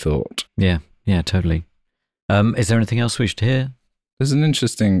 with no thought. Yeah, totally. Is there anything else we should hear? There's an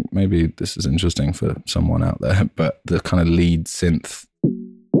interesting, maybe this is interesting for someone out there, but the kind of lead synth,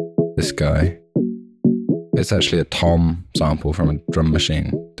 this guy, it's actually a tom sample from a drum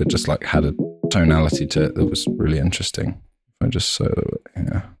machine that just like had a tonality to it that was really interesting. If I just solo it,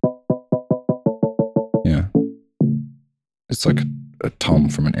 yeah. It's like a tom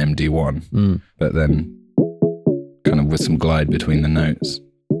from an MD1, but then kind of with some glide between the notes.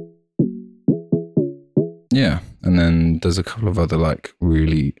 Yeah, and then there's a couple of other like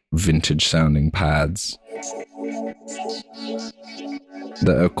really vintage sounding pads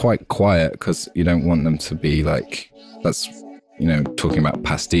that are quite quiet because you don't want them to be like, that's, talking about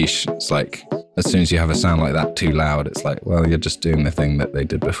pastiche. It's like as soon as you have a sound like that too loud, it's like, well, you're just doing the thing that they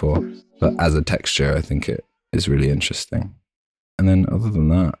did before. But as a texture, I think it is really interesting. And then other than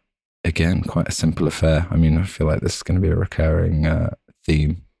that, again, quite a simple affair. I mean, I feel like this is going to be a recurring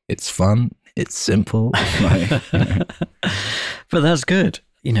theme. It's fun. It's simple. But that's good.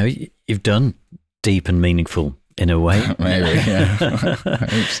 You've done deep and meaningful in a way. Maybe, yeah. I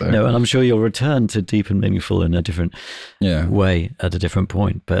hope so. No, and I'm sure you'll return to deep and meaningful in a different way at a different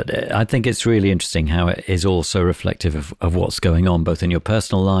point. But I think it's really interesting how it is also reflective of what's going on, both in your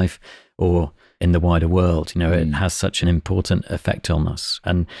personal life or in the wider world. It has such an important effect on us.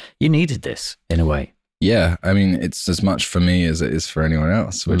 And you needed this in a way. Yeah, I mean, it's as much for me as it is for anyone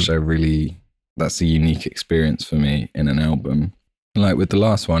else, which that's a unique experience for me in an album. Like with the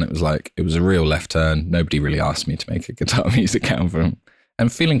last one, it was a real left turn. Nobody really asked me to make a guitar music album. I'm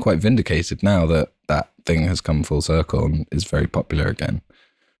feeling quite vindicated now that that thing has come full circle and is very popular again.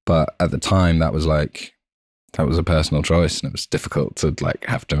 But at the time, that was a personal choice, and it was difficult to like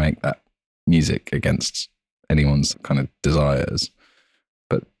have to make that music against anyone's kind of desires.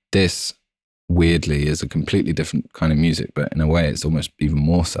 But this weirdly is a completely different kind of music, but in a way it's almost even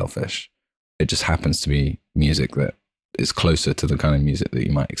more selfish. It just happens to be music that is closer to the kind of music that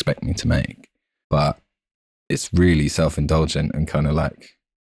you might expect me to make, but it's really self-indulgent and kind of like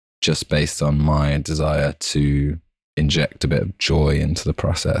just based on my desire to inject a bit of joy into the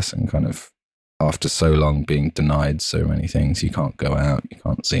process. And kind of after so long being denied so many things, you can't go out, you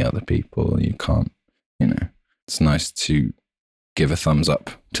can't see other people, you can't, it's nice to give a thumbs up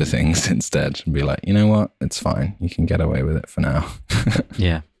to things instead and be like, you know what, it's fine, you can get away with it for now.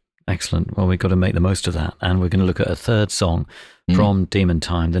 Yeah, excellent. Well, we've got to make the most of that, and we're going to look at a third song from Demon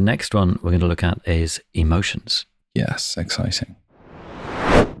Time. The next one we're going to look at is Emotions. Yes, exciting.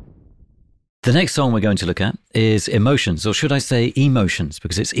 The next song we're going to look at is Emotions, or should I say Emotions,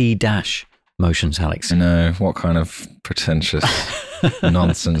 because it's E-motions, Alex. I know, what kind of pretentious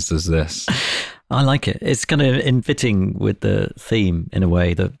nonsense is this? I like it. It's kind of in fitting with the theme in a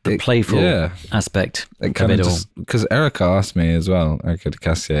way, the playful aspect of it all. Because Erica asked me as well, Erica de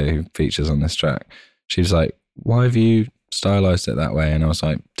Cassier, who features on this track, she was like, why have you stylized it that way, and I was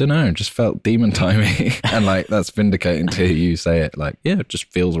like, don't know, it just felt demon timey. And like, that's vindicating to hear you say it. Like, yeah, it just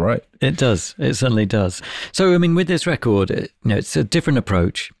feels right. It does. It certainly does. So, I mean, with this record, it's a different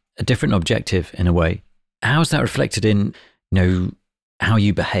approach, a different objective in a way. How's that reflected in, how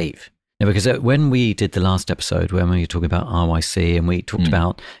you behave? Because when we did the last episode, when we were talking about RYC, and we talked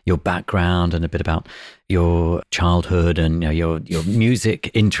about your background and a bit about your childhood and your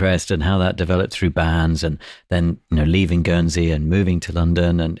music interest and how that developed through bands, and then leaving Guernsey and moving to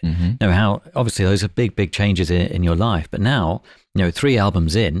London, and how obviously those are big changes in your life. But now 3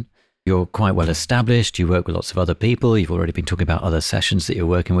 albums in, you're quite well established. You work with lots of other people. You've already been talking about other sessions that you're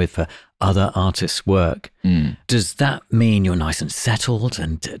working with for other artists' work. Does that mean you're nice and settled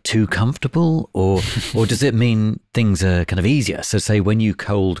and too comfortable, or does it mean things are kind of easier? So say when you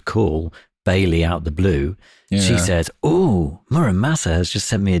cold call Bailey out the blue, she says, "Oh, Muramasa has just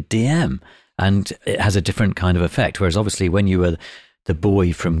sent me a DM," and it has a different kind of effect. Whereas obviously when you were the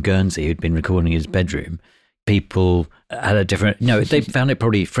boy from Guernsey who'd been recording in his bedroom, people had a different, they found it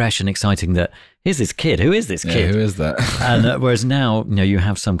probably fresh and exciting that here's this kid. Who is this kid? Who is that? And whereas now, you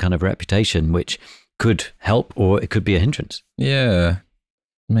have some kind of reputation which could help or it could be a hindrance. Yeah.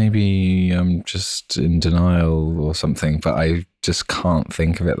 Maybe I'm just in denial or something, but I just can't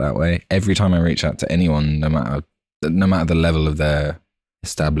think of it that way. Every time I reach out to anyone, no matter the level of their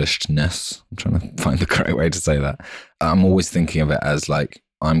establishedness, I'm trying to find the correct way to say that, I'm always thinking of it as like,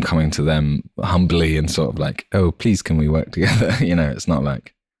 I'm coming to them humbly and sort of like, oh, please, can we work together? It's not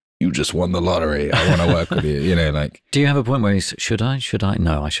like, you just won the lottery, I want to work with you, like. Do you have a point where you say, should I?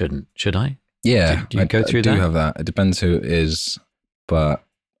 No, I shouldn't. Should I? Yeah. Do you go through that? I do have that. It depends who it is, but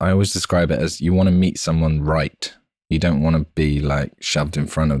I always describe it as you want to meet someone right. You don't want to be like shoved in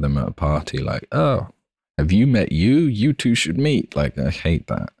front of them at a party like, oh, have you met you? You two should meet. Like, I hate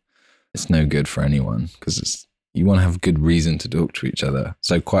that. It's no good for anyone because you want to have good reason to talk to each other.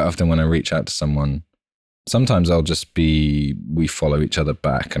 So quite often when I reach out to someone, sometimes I'll just we follow each other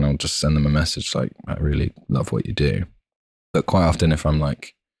back and I'll just send them a message like, I really love what you do. But quite often if I'm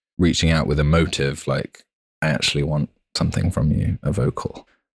like reaching out with a motive, like I actually want something from you, a vocal,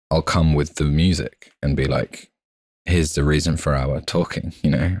 I'll come with the music and be like, here's the reason for our talking,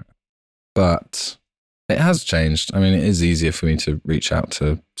 But it has changed. I mean, it is easier for me to reach out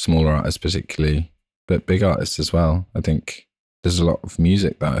to smaller artists particularly, but big artists as well. I think there's a lot of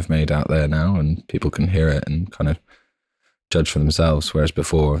music that I've made out there now and people can hear it and kind of judge for themselves. Whereas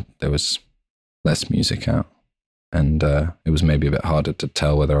before there was less music out and it was maybe a bit harder to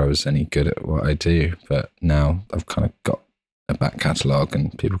tell whether I was any good at what I do. But now I've kind of got a back catalogue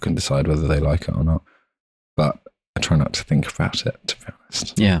and people can decide whether they like it or not. But I try not to think about it, to be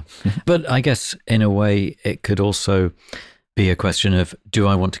honest. Yeah. But I guess in a way it could also be a question of, do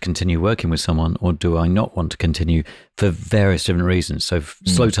I want to continue working with someone or do I not want to continue for various different reasons? So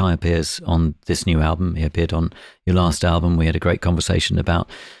Slowthai appears on this new album. He appeared on your last album. We had a great conversation about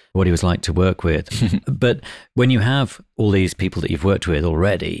what he was like to work with. But when you have all these people that you've worked with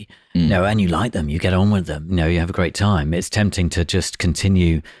already, and you like them, you get on with them, you have a great time, it's tempting to just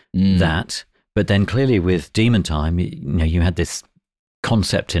continue that. But then clearly with Demon Time, you had this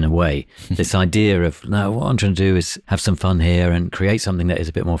concept in a way, this idea of, no, what I'm trying to do is have some fun here and create something that is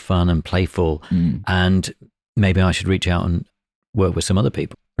a bit more fun and playful. And maybe I should reach out and work with some other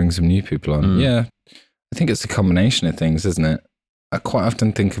people. Bring some new people on. Yeah. I think it's a combination of things, isn't it? I quite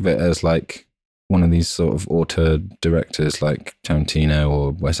often think of it as like one of these sort of auteur directors like Tarantino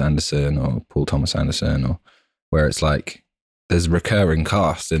or Wes Anderson or Paul Thomas Anderson, or where it's like there's recurring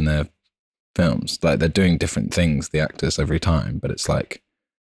cast in their films. Like they're doing different things, the actors, every time. But it's like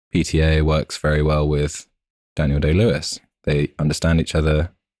PTA works very well with Daniel Day-Lewis. They understand each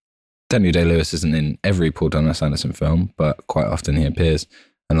other. Daniel Day-Lewis isn't in every Paul Thomas Anderson film, but quite often he appears.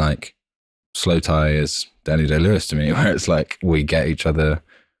 And like Slowthai is Daniel Day-Lewis to me, where it's like we get each other,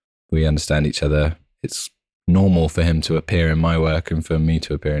 we understand each other. It's normal for him to appear in my work and for me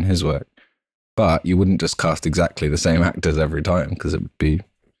to appear in his work. But you wouldn't just cast exactly the same actors every time because it would be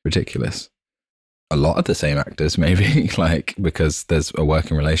ridiculous. A lot of the same actors, maybe, like because there's a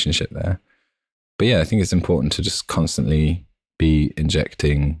working relationship there. But yeah, I think it's important to just constantly be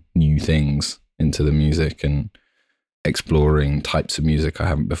injecting new things into the music and exploring types of music I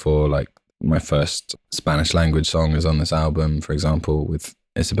haven't before. Like my first Spanish language song is on this album, for example, with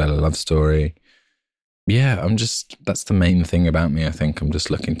Isabella Love Story. Yeah, that's the main thing about me. I think I'm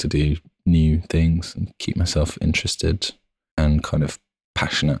just looking to do new things and keep myself interested and kind of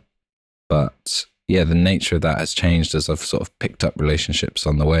passionate. But yeah, the nature of that has changed as I've sort of picked up relationships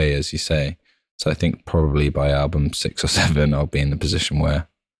on the way, as you say. So I think probably by album 6 or 7, I'll be in the position where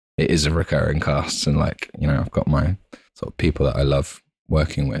it is a recurring cast and like, I've got my sort of people that I love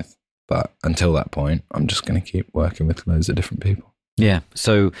working with. But until that point, I'm just going to keep working with loads of different people. Yeah.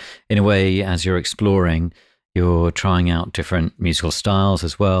 So in a way, as you're exploring, you're trying out different musical styles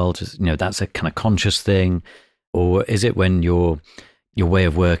as well. Just, that's a kind of conscious thing. Or is it when your way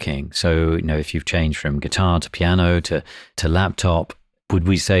of working? So, if you've changed from guitar to piano to laptop, would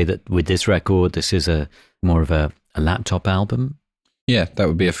we say that with this record, this is more of a laptop album? Yeah, that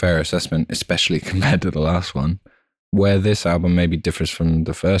would be a fair assessment, especially compared to the last one. Where this album maybe differs from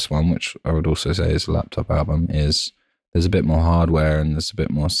the first one, which I would also say is a laptop album, is there's a bit more hardware and there's a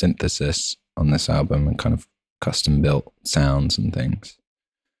bit more synthesis on this album and kind of custom built sounds and things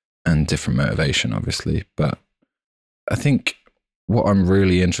and different motivation, obviously. But I think what I'm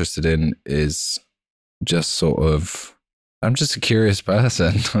really interested in is just sort of, I'm just a curious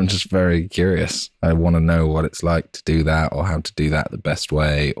person. I'm just very curious. I want to know what it's like to do that, or how to do that the best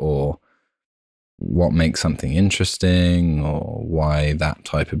way, or what makes something interesting, or why that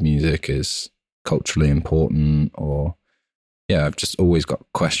type of music is culturally important. Or I've just always got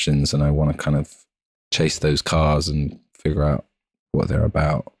questions and I want to kind of chase those cars and figure out what they're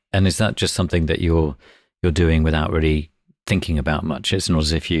about. And is that just something that you're doing without really thinking about much? It's not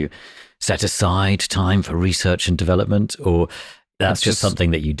as if you set aside time for research and development, or that's just something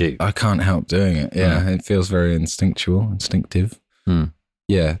that you do? I can't help doing it. Yeah, It feels very instinctive.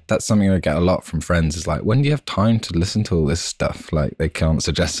 Yeah, that's something I get a lot from friends, is like, when do you have time to listen to all this stuff? Like, they can't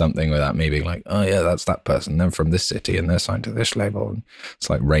suggest something without me being like, oh yeah, that's that person, they're from this city and they're signed to this label. And it's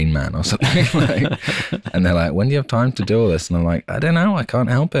like Rain Man or something. And they're like, when do you have time to do all this? And I'm like, I don't know, I can't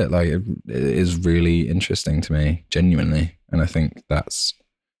help it. Like, it is really interesting to me, genuinely. And I think that's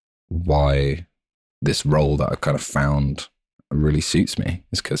why this role that I kind of found really suits me,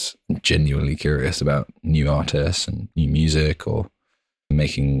 is because I'm genuinely curious about new artists and new music, or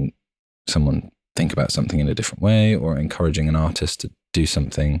making someone think about something in a different way, or encouraging an artist to do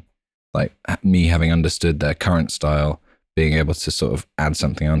something, like me having understood their current style, being able to sort of add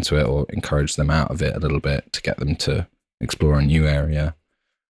something onto it or encourage them out of it a little bit to get them to explore a new area.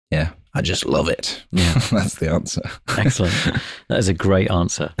 Yeah, I just love it. Yeah. That's the answer. Excellent. That is a great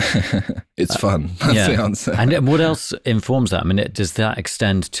answer. It's fun. That's the answer. And what else informs that? I mean, does that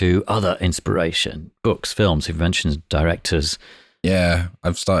extend to other inspiration? Books, films? You've mentioned directors. Yeah,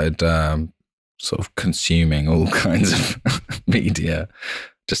 I've started sort of consuming all kinds of media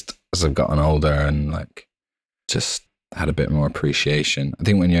just as I've gotten older, and like just had a bit more appreciation. I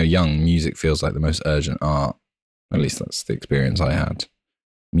think when you're young, music feels like the most urgent art. At least that's the experience I had.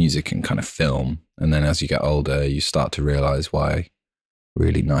 Music and kind of film. And then as you get older, you start to realize why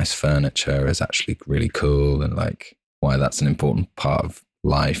really nice furniture is actually really cool, and like why that's an important part of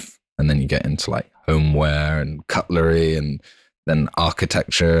life. And then you get into like homeware and cutlery and then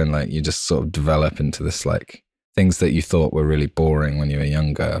architecture, and like you just sort of develop into this, like, things that you thought were really boring when you were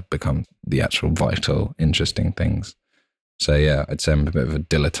younger become the actual vital, interesting things. So yeah, I'd say I'm a bit of a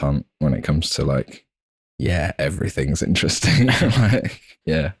dilettante when it comes to like, yeah, everything's interesting. Like,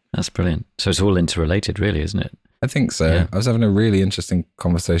 yeah. That's brilliant. So it's all interrelated, really, isn't it? I think so. Yeah. I was having a really interesting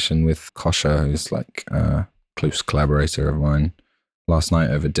conversation with Kosha, who's like a close collaborator of mine, last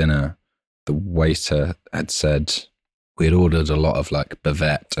night over dinner. The waiter had said, we had ordered a lot of like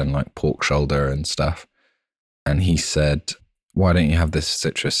bavette and like pork shoulder and stuff. And he said, why don't you have this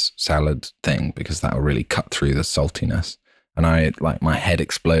citrus salad thing? Because that will really cut through the saltiness. And I, like, my head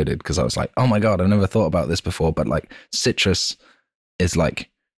exploded, because I was like, oh my God, I've never thought about this before. But like citrus is like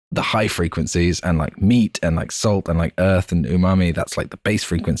the high frequencies, and like meat and like salt and like earth and umami, that's like the base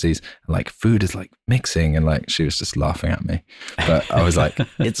frequencies. And like food is like mixing. And like, she was just laughing at me. But I was like,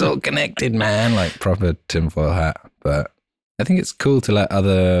 it's all connected, man, like proper tinfoil hat. But I think it's cool to let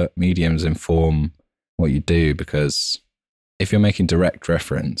other mediums inform what you do, because if you're making direct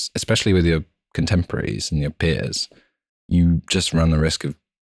reference, especially with your contemporaries and your peers, you just run the risk of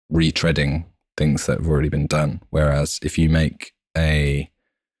retreading things that have already been done. Whereas if you make a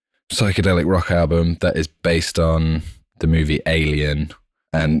psychedelic rock album that is based on the movie Alien,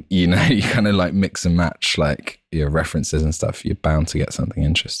 and you know, you kind of like mix and match like your references and stuff, you're bound to get something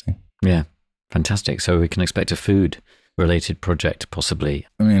interesting. Yeah, fantastic. So we can expect a food related project, possibly.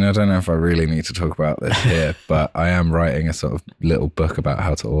 I mean, I don't know if I really need to talk about this here, but I am writing a sort of little book about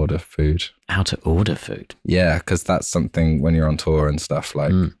how to order food. How to order food? Yeah, because that's something when you're on tour and stuff,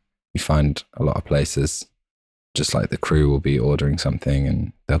 like you find a lot of places, just like the crew will be ordering something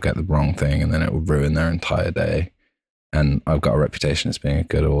and they'll get the wrong thing, and then it will ruin their entire day. And I've got a reputation as being a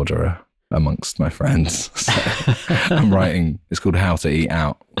good orderer amongst my friends. So I'm writing, it's called How to Eat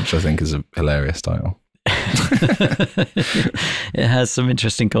Out, which I think is a hilarious title. It has some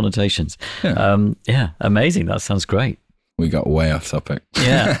interesting connotations. Yeah, amazing. That sounds great. we got way off topic.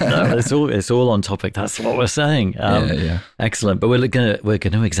 Yeah, no, it's all on topic. That's what we're saying. Yeah. Excellent. But we're going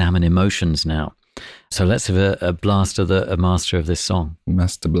to examine emotions now. So let's have a blast of a master of this song.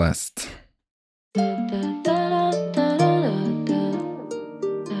 Master Blast.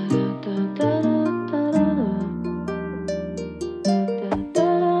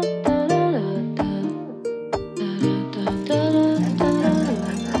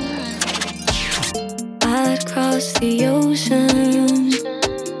 I'd cross the ocean.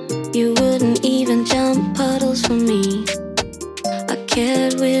 You wouldn't even jump puddles for me. I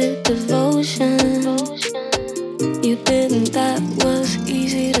cared with devotion. You didn't, that was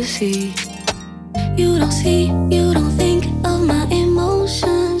easy to see. You don't see, you don't think of my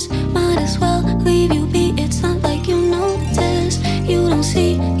emotions. Might as well leave you be, it's not like you notice. You don't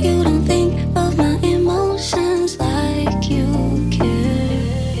see, you don't think of my emotions like you care.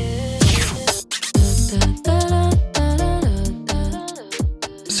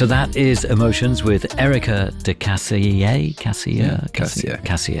 So that is Emotions with Erica de Cassier.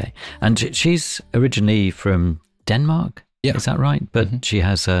 Cassier. And she's originally from Denmark. Yeah. Is that right? But she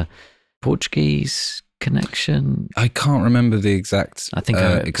has a Portuguese connection. I can't remember the exact. I think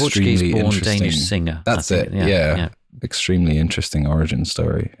a Portuguese-born Danish singer. That's it. Yeah. Extremely interesting origin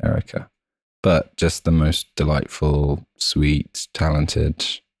story, Erica. But just the most delightful, sweet, talented.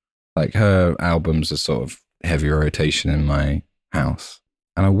 Like her albums are sort of heavy rotation in my house.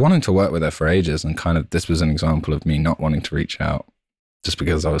 And I wanted to work with her for ages, and kind of this was an example of me not wanting to reach out just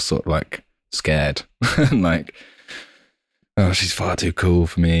because I was sort of like scared and like, oh, she's far too cool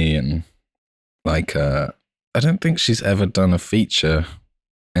for me. And like, I don't think she's ever done a feature.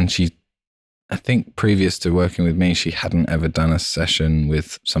 And I think previous to working with me, she hadn't ever done a session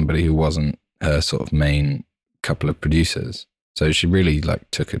with somebody who wasn't her sort of main couple of producers. So she really like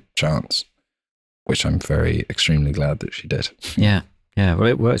took a chance, which I'm extremely glad that she did. Yeah. Yeah, well,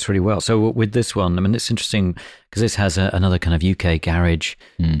 it works really well. So with this one, I mean, it's interesting because this has another kind of UK garage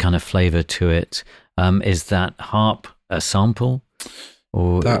kind of flavor to it. Is that harp a sample?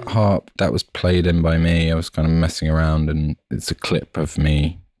 Or that harp, that was played in by me. I was kind of messing around, and it's a clip of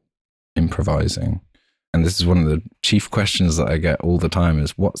me improvising. And this is one of the chief questions that I get all the time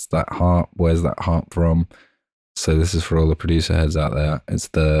is, what's that harp? Where's that harp from? So this is for all the producer heads out there. It's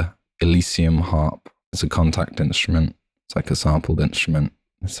the Elysium harp. It's a contact instrument. It's like a sampled instrument.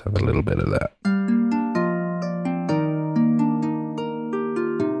 Let's have a little bit of that.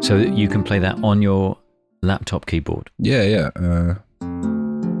 So you can play that on your laptop keyboard? Yeah.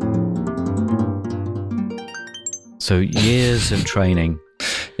 So years of training.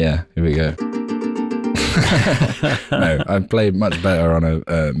 Yeah, here we go. No, I played much better on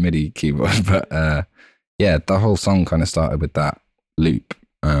a MIDI keyboard, but yeah, the whole song kind of started with that loop.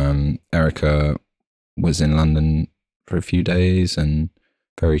 Erica was in London for a few days and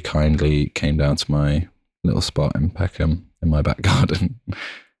very kindly came down to my little spot in Peckham in my back garden.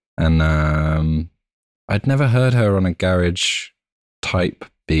 And I'd never heard her on a garage type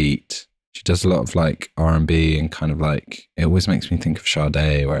beat. She does a lot of like R&B and kind of like, it always makes me think of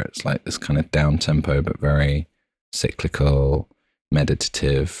Sade, where it's like this kind of down tempo but very cyclical,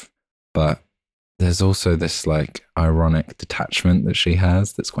 meditative. But there's also this like ironic detachment that she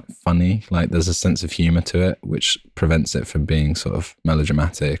has that's quite funny. Like there's a sense of humor to it, which prevents it from being sort of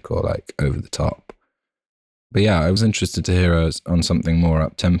melodramatic or like over the top. But yeah, I was interested to hear her on something more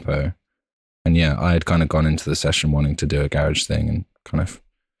up tempo. And yeah, I had kind of gone into the session wanting to do a garage thing and kind of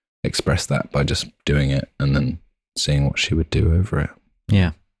express that by just doing it and then seeing what she would do over it.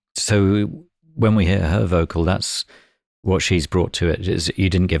 Yeah. So when we hear her vocal, that's what she's brought to it. Is you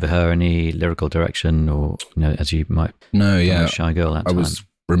didn't give her any lyrical direction, or as you might. No, yeah, Shy Girl. That time. I was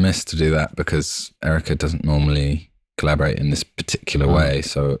remiss to do that because Erica doesn't normally collaborate in this particular way.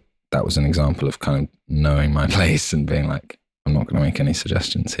 So that was an example of kind of knowing my place and being like, I'm not going to make any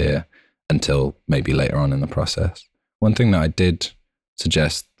suggestions here until maybe later on in the process. One thing that I did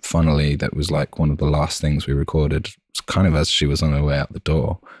suggest, funnily, that was like one of the last things we recorded, was kind of as she was on her way out the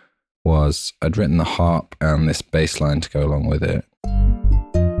door, was I'd written the harp and this bass line to go along with it.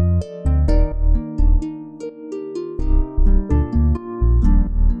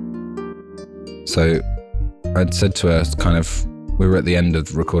 So I'd said to her, kind of, we were at the end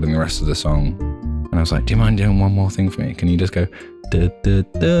of recording the rest of the song, and I was like, do you mind doing one more thing for me? Can you just go da, da,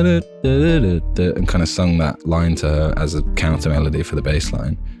 da, da, da, da, da, and kind of sung that line to her as a counter melody for the bass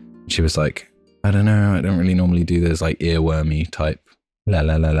line. She was like, I don't know, I don't really normally do those like earwormy type la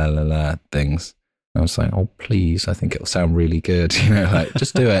la la la la la things. And I was like, oh please, I think it'll sound really good, like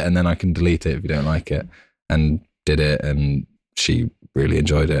just do it and then I can delete it if you don't like it. And did it, and she really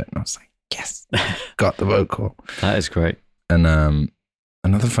enjoyed it, and I was like, yes, got the vocal. That is great. And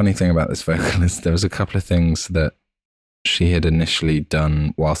another funny thing about this vocalist, there was a couple of things that she had initially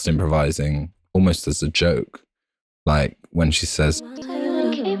done whilst improvising, almost as a joke. Like when she says,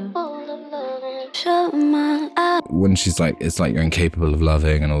 when she's like, it's like you're incapable of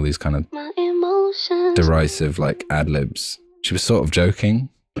loving, and all these kind of derisive like ad-libs. She was sort of joking,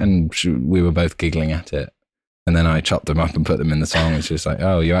 and we were both giggling at it. And then I chopped them up and put them in the song, and she was like,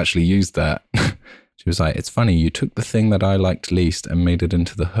 oh, you actually used that. She was like, it's funny, you took the thing that I liked least and made it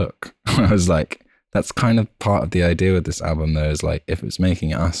into the hook. I was like, that's kind of part of the idea with this album, though, is like, if it's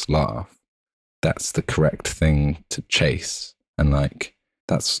making us laugh, that's the correct thing to chase. And like,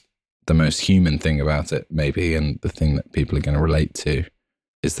 that's the most human thing about it, maybe. And the thing that people are going to relate to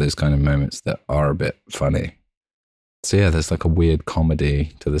is those kind of moments that are a bit funny. So yeah, there's like a weird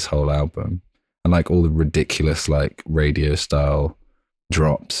comedy to this whole album. And like all the ridiculous, like radio style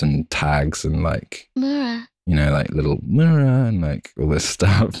drops and tags and like, Mirror. you know, like little mirror and like all this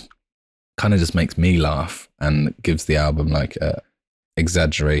stuff kind of just makes me laugh and gives the album like a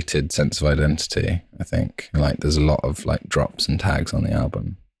exaggerated sense of identity, I think. Like there's a lot of like drops and tags on the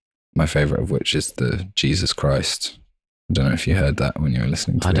album. My favorite of which is the Jesus Christ. I don't know if you heard that when you were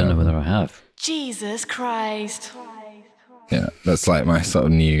listening to it. I don't know whether I have. Jesus Christ. Yeah, that's like my sort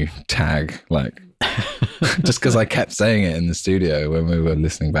of new tag, like just because I kept saying it in the studio when we were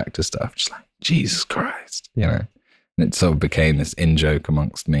listening back to stuff, just like, Jesus Christ, you know. And it sort of became this in-joke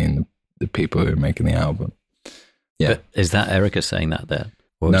amongst me and the people who were making the album. Yeah. But is that Erica saying that there?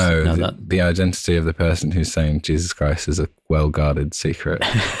 No, the identity of the person who's saying Jesus Christ is a well-guarded secret.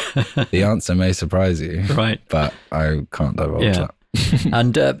 The answer may surprise you. Right. But I can't divulge that.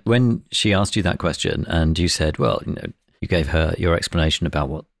 And when she asked you that question and you said, well, you know, you gave her your explanation about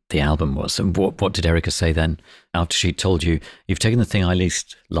what the album was, and what did Erica say then after she told you, you've taken the thing I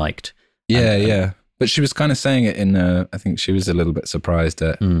least liked? Yeah. But she was kind of saying it in I think she was a little bit surprised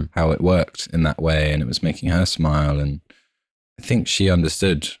at how it worked in that way, and it was making her smile. And I think she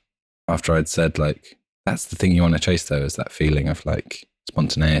understood after I'd said, like, that's the thing you want to chase, though, is that feeling of like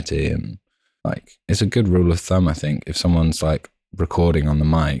spontaneity. And like, it's a good rule of thumb, I think, if someone's like recording on the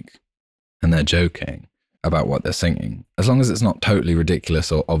mic and they're joking about what they're singing, as long as it's not totally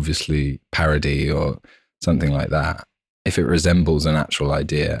ridiculous or obviously parody or something like that, if it resembles an actual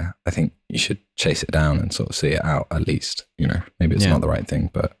idea, I think you should chase it down and sort of see it out at least. You know, maybe it's not the right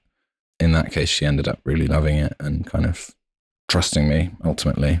thing, but in that case, she ended up really loving it and kind of trusting me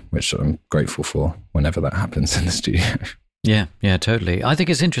ultimately, which I'm grateful for whenever that happens in the studio. Yeah, totally. I think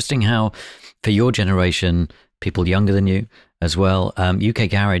it's interesting how for your generation, people younger than you as well, UK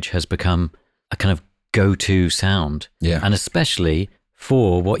Garage has become a kind of go-to sound. Yeah. And especially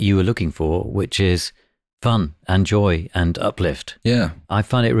for what you were looking for, which is fun and joy and uplift. Yeah. I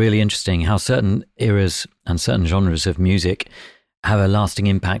find it really interesting how certain eras and certain genres of music have a lasting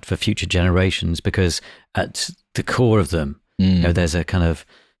impact for future generations, because at the core of them, you know, there's a kind of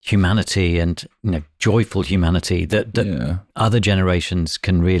humanity and, you know, joyful humanity that other generations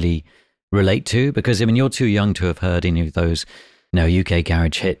can really relate to. Because I mean, you're too young to have heard any of those, you know, UK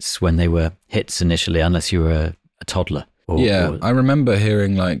Garage hits when they were hits initially, unless you were a toddler. I remember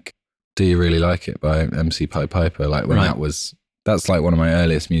hearing like Do You Really Like It by MC Pied Piper, like when that's like one of my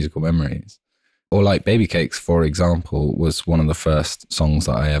earliest musical memories. Or like Baby Cakes, for example, was one of the first songs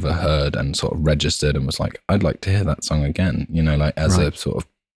that I ever heard and sort of registered and was like, I'd like to hear that song again, you know, like as a sort of,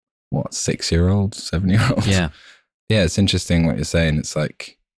 6-year-old, 7-year-old? Yeah. Yeah, it's interesting what you're saying. It's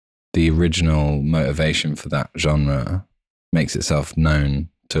like the original motivation for that genre makes itself known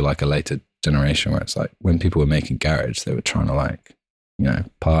to like a later generation, where it's like when people were making garage, they were trying to like, you know,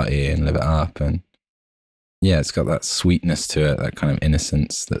 party and live it up. And yeah, it's got that sweetness to it, that kind of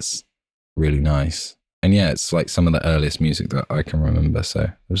innocence that's really nice. And yeah, it's like some of the earliest music that I can remember. So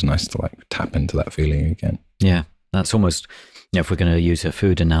it was nice to like tap into that feeling again. Yeah, that's almost, you know, if we're going to use a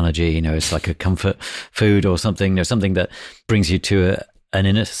food analogy, you know, it's like a comfort food or something, you know, something that brings you to an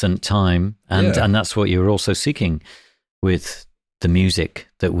innocent time. And that's what you're also seeking with the music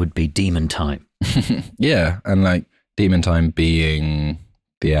that would be Demon Time. Yeah, and like Demon Time being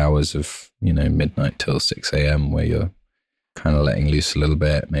the hours of, you know, midnight till 6 a.m. where you're kind of letting loose a little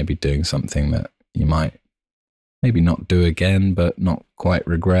bit, maybe doing something that you might maybe not do again, but not quite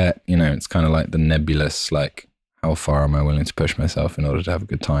regret. You know, it's kind of like the nebulous, like, how far am I willing to push myself in order to have a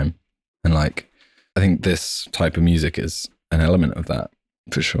good time? And like, I think this type of music is an element of that,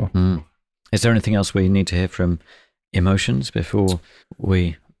 for sure. Is there anything else we need to hear from Emotions before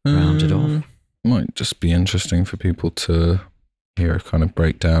we round it off? Might just be interesting for people to hear a kind of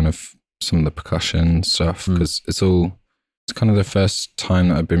breakdown of some of the percussion stuff, because it's kind of the first time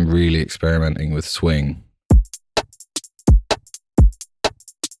that I've been really experimenting with swing.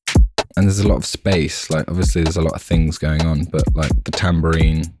 And there's a lot of space. Like, obviously there's a lot of things going on, but like the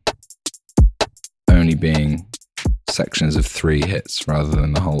tambourine only being sections of 3 hits rather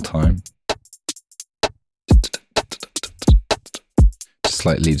than the whole time. Just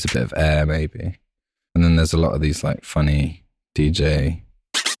like leaves a bit of air maybe. And then there's a lot of these like funny DJ,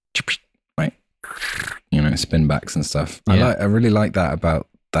 like, you know, spin backs and stuff. Yeah. I really like that about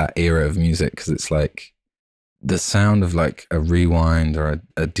that era of music, because it's like the sound of like a rewind or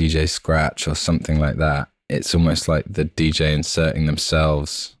a DJ scratch or something like that. It's almost like the DJ inserting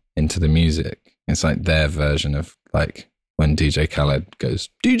themselves into the music. It's like their version of like when DJ Khaled goes,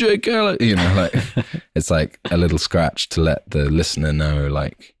 DJ Khaled, you know, like it's like a little scratch to let the listener know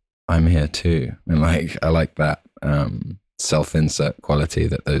like, I'm here too. And like, I like that self-insert quality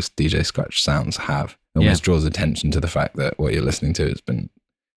that those DJ scratch sounds have. It almost draws attention to the fact that what you're listening to has been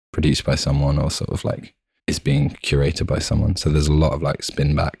produced by someone, or sort of like is being curated by someone. So there's a lot of like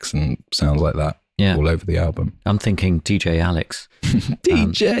spin backs and sounds like that all over the album. I'm thinking DJ Alex.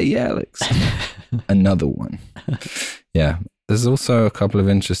 DJ Alex. Another one. Yeah. There's also a couple of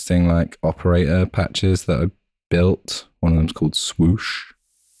interesting like operator patches that are built. One of them's called Swoosh.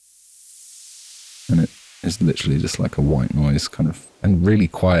 And it is literally just like a white noise kind of, and really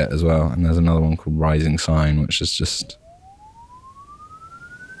quiet as well. And there's another one called Rising Sign, which is just,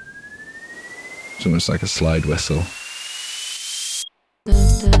 it's almost like a slide whistle.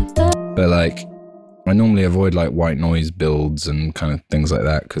 But like, I normally avoid like white noise builds and kind of things like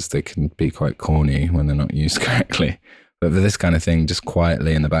that because they can be quite corny when they're not used correctly. But for this kind of thing, just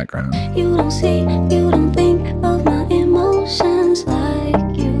quietly in the background. You don't see, you don't think of my emotions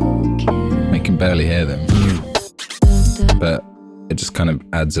like you can. I can barely hear them. But it just kind of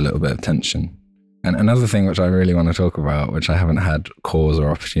adds a little bit of tension. And another thing which I really want to talk about, which I haven't had cause or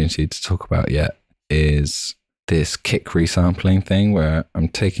opportunity to talk about yet, is this kick resampling thing where I'm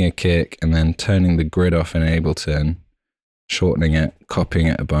taking a kick and then turning the grid off in Ableton, shortening it, copying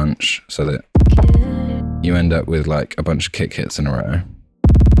it a bunch so that you end up with like a bunch of kick hits in a row,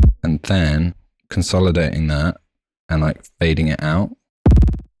 and then consolidating that and like fading it out.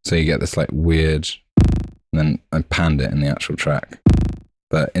 So you get this like weird, and then I panned it in the actual track.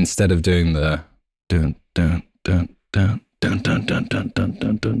 But instead of doing the dun dun dun dun dun dun dun dun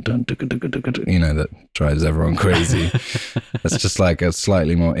dun dun dun dun, you know, that drives everyone crazy. It's just like a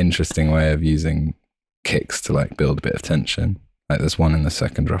slightly more interesting way of using kicks to like build a bit of tension. Like there's one in the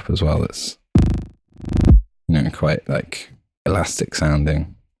second drop as well that's, you know, quite like elastic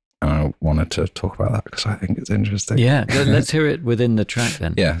sounding. And I wanted to talk about that because I think it's interesting. Yeah, let's hear it within the track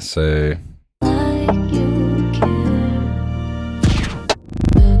then. Yeah, so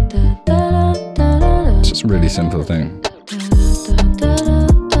it's just a really simple thing.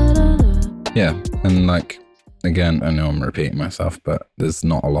 Yeah, and like, again, I know I'm repeating myself, but there's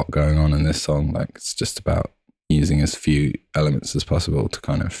not a lot going on in this song. Like, it's just about using as few elements as possible to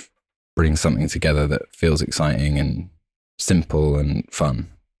kind of bring something together that feels exciting and simple and fun.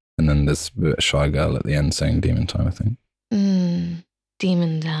 And then there's a bit of Shy Girl at the end saying Demon Time, I think.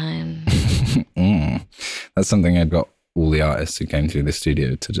 Demon Time. That's something I'd got all the artists who came through the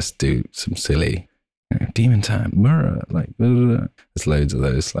studio to just do some silly, you know, Demon Time, Murrah, like, blah, blah, blah. There's loads of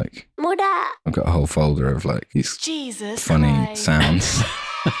those, like, I've got a whole folder of like these funny sounds.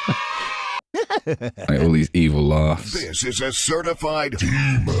 Like all these evil laughs. This is a certified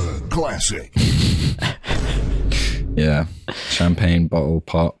Demon classic. Yeah, champagne bottle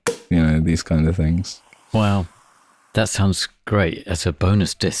pop, you know, these kinds of things. Wow, that sounds great. As a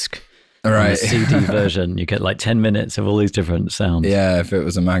bonus disc. All right. On the CD version, you get like 10 minutes of all these different sounds. Yeah, if it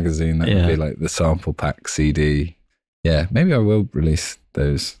was a magazine, that would be like the sample pack CD. Yeah, maybe I will release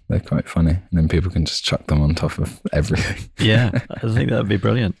those. They're quite funny. And then people can just chuck them on top of everything. Yeah, I think that would be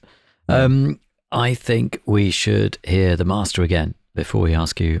brilliant. I think we should hear the master again before we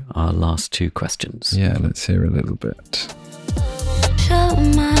ask you our last 2 questions. Yeah, let's hear a little bit. Shut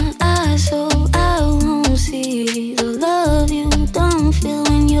my eyes so I won't see the love you don't feel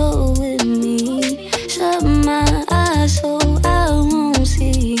when you're with me. Shut my eyes so I won't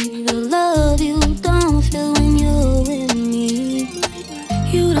see the love you don't feel when you're with me.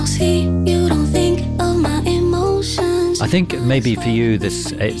 You don't see, you don't think of my emotions. I think maybe for you,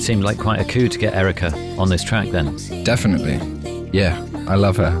 it seemed like quite a coup to get Erica on this track then. Definitely. Yeah, I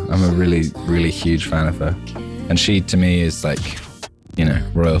love her. I'm a really, really huge fan of her. And she, to me, is like, you know,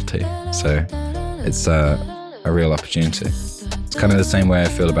 royalty. So it's a real opportunity. It's kind of the same way I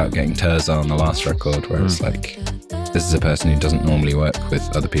feel about getting Terza on the last record, where it's like, this is a person who doesn't normally work with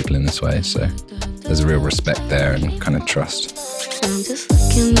other people in this way. So there's a real respect there and kind of trust. I'm just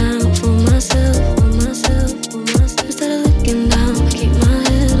looking out for myself, for myself, for myself. Instead of looking down, I keep my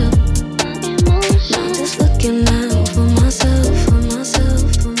head up.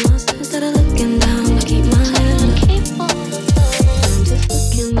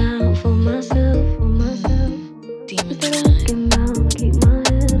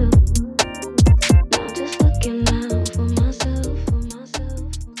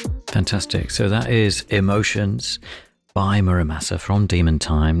 Fantastic. So that is Emotions by Muramasa from Demon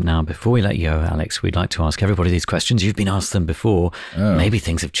Time. Now, before we let you go, Alex, we'd like to ask everybody these questions. You've been asked them before. Oh. Maybe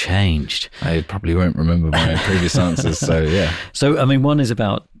things have changed. I probably won't remember my previous answers, so yeah. So, I mean, one is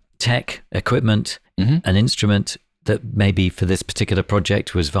about tech, equipment, an instrument that maybe for this particular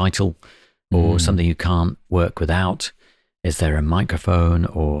project was vital or something you can't work without. Is there a microphone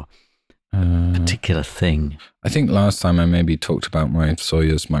or a particular thing? I think last time I maybe talked about my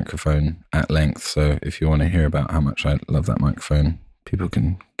Sawyer's microphone at length. So if you want to hear about how much I love that microphone, people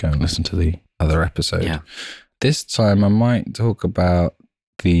can go and listen to the other episode. Yeah. This time I might talk about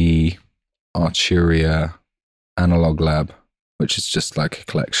the Arturia Analog Lab, which is just like a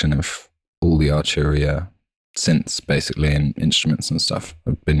collection of all the Arturia synths basically and instruments and stuff.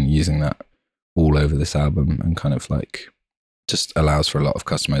 I've been using that all over this album and kind of like just allows for a lot of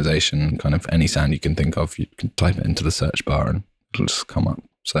customization. Kind of any sound you can think of, you can type it into the search bar and it'll just come up.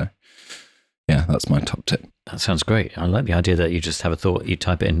 So yeah, that's my top tip. That sounds great. I like the idea that you just have a thought, you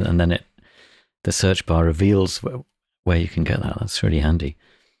type it in, and then the search bar reveals where you can get that. That's really handy.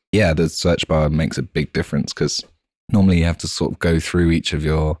 Yeah, the search bar makes a big difference because normally you have to sort of go through each of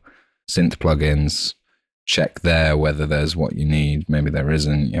your synth plugins, check there whether there's what you need. Maybe there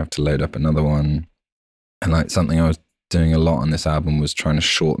isn't. You have to load up another one. And like something I was doing a lot on this album was trying to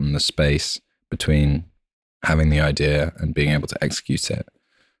shorten the space between having the idea and being able to execute it.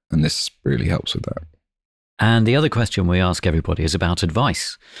 And this really helps with that. And the other question we ask everybody is about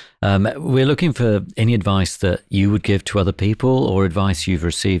advice. We're looking for any advice that you would give to other people or advice you've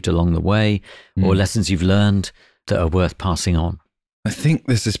received along the way or lessons you've learned that are worth passing on. I think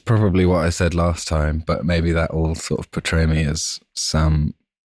this is probably what I said last time, but maybe that will sort of portray me as some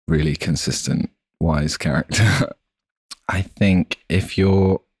really consistent, wise character. I think if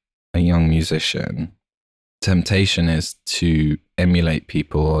you're a young musician, temptation is to emulate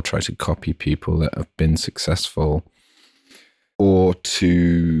people or try to copy people that have been successful, or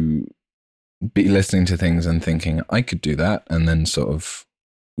to be listening to things and thinking, I could do that, and then sort of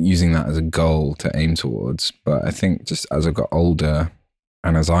using that as a goal to aim towards. But I think just as I got older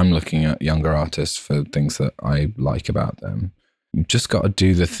and as I'm looking at younger artists for things that I like about them, you've just got to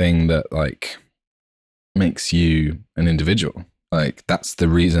do the thing that like makes you an individual. Like that's the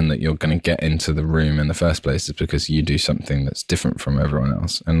reason that you're going to get into the room in the first place, is because you do something that's different from everyone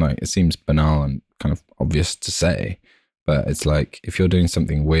else. And like, it seems banal and kind of obvious to say, but it's like, if you're doing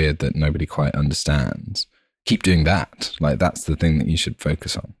something weird that nobody quite understands, keep doing that. Like that's the thing that you should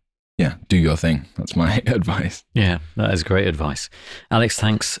focus on. Yeah, do your thing. That's my advice. Yeah, that is great advice. Alex,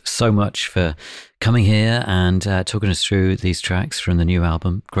 thanks so much for coming here and talking us through these tracks from the new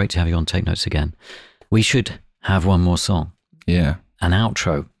album. Great to have you on Tape Notes again. We should have one more song. Yeah. An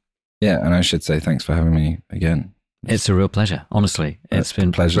outro. Yeah, and I should say thanks for having me again. It's a real pleasure, honestly. It's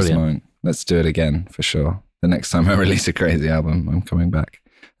been pleasure's brilliant. mine. Let's do it again for sure. The next time I release a crazy album, I'm coming back.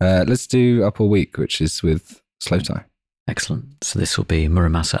 Let's do Up All Week, which is with Slow Tie. Excellent. So this will be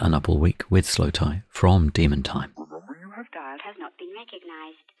Muramasa and Up All Week with Slow Tie from Demon Time. The number you have dialed has not been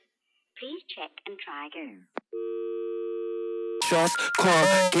recognized. Please check and try again. Just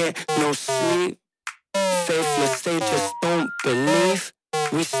can't get no sleep. Faithless, they just don't believe.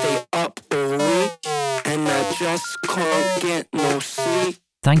 We stay up all week, and I just can't get no sleep.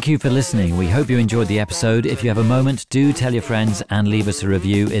 Thank you for listening. We hope you enjoyed the episode. If you have a moment, do tell your friends and leave us a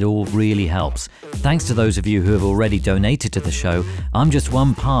review. It all really helps. Thanks to those of you who have already donated to the show. I'm just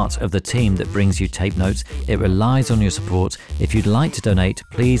one part of the team that brings you Tape Notes. It relies on your support. If you'd like to donate,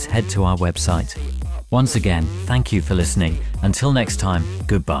 please head to our website. Once again, thank you for listening. Until next time,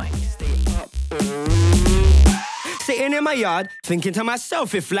 goodbye. Sitting in my yard, thinking to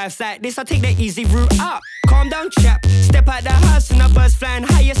myself, if life's like this, I'll take the easy route up. Calm down, chap. Step out the house and a birds flying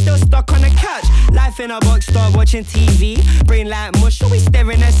high, you're still stuck on the couch. Life in a box, start watching TV. Brain like mush, always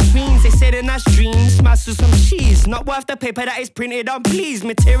staring at screens. They said in our dreams, muscle some cheese. Not worth the paper that is printed on, please.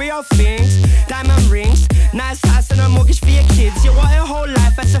 Material things, diamond rings, nice house and a mortgage for your kids. You want a whole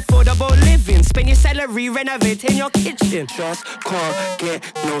life that's affordable living. Spend your salary renovating your kitchen. Just can't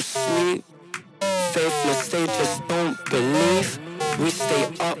get no sleep. Faithless, they just don't believe. We stay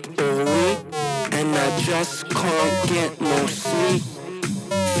up all week, and I just can't get no sleep.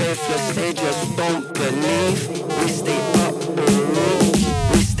 Faithless, they just don't believe. We stay up all week.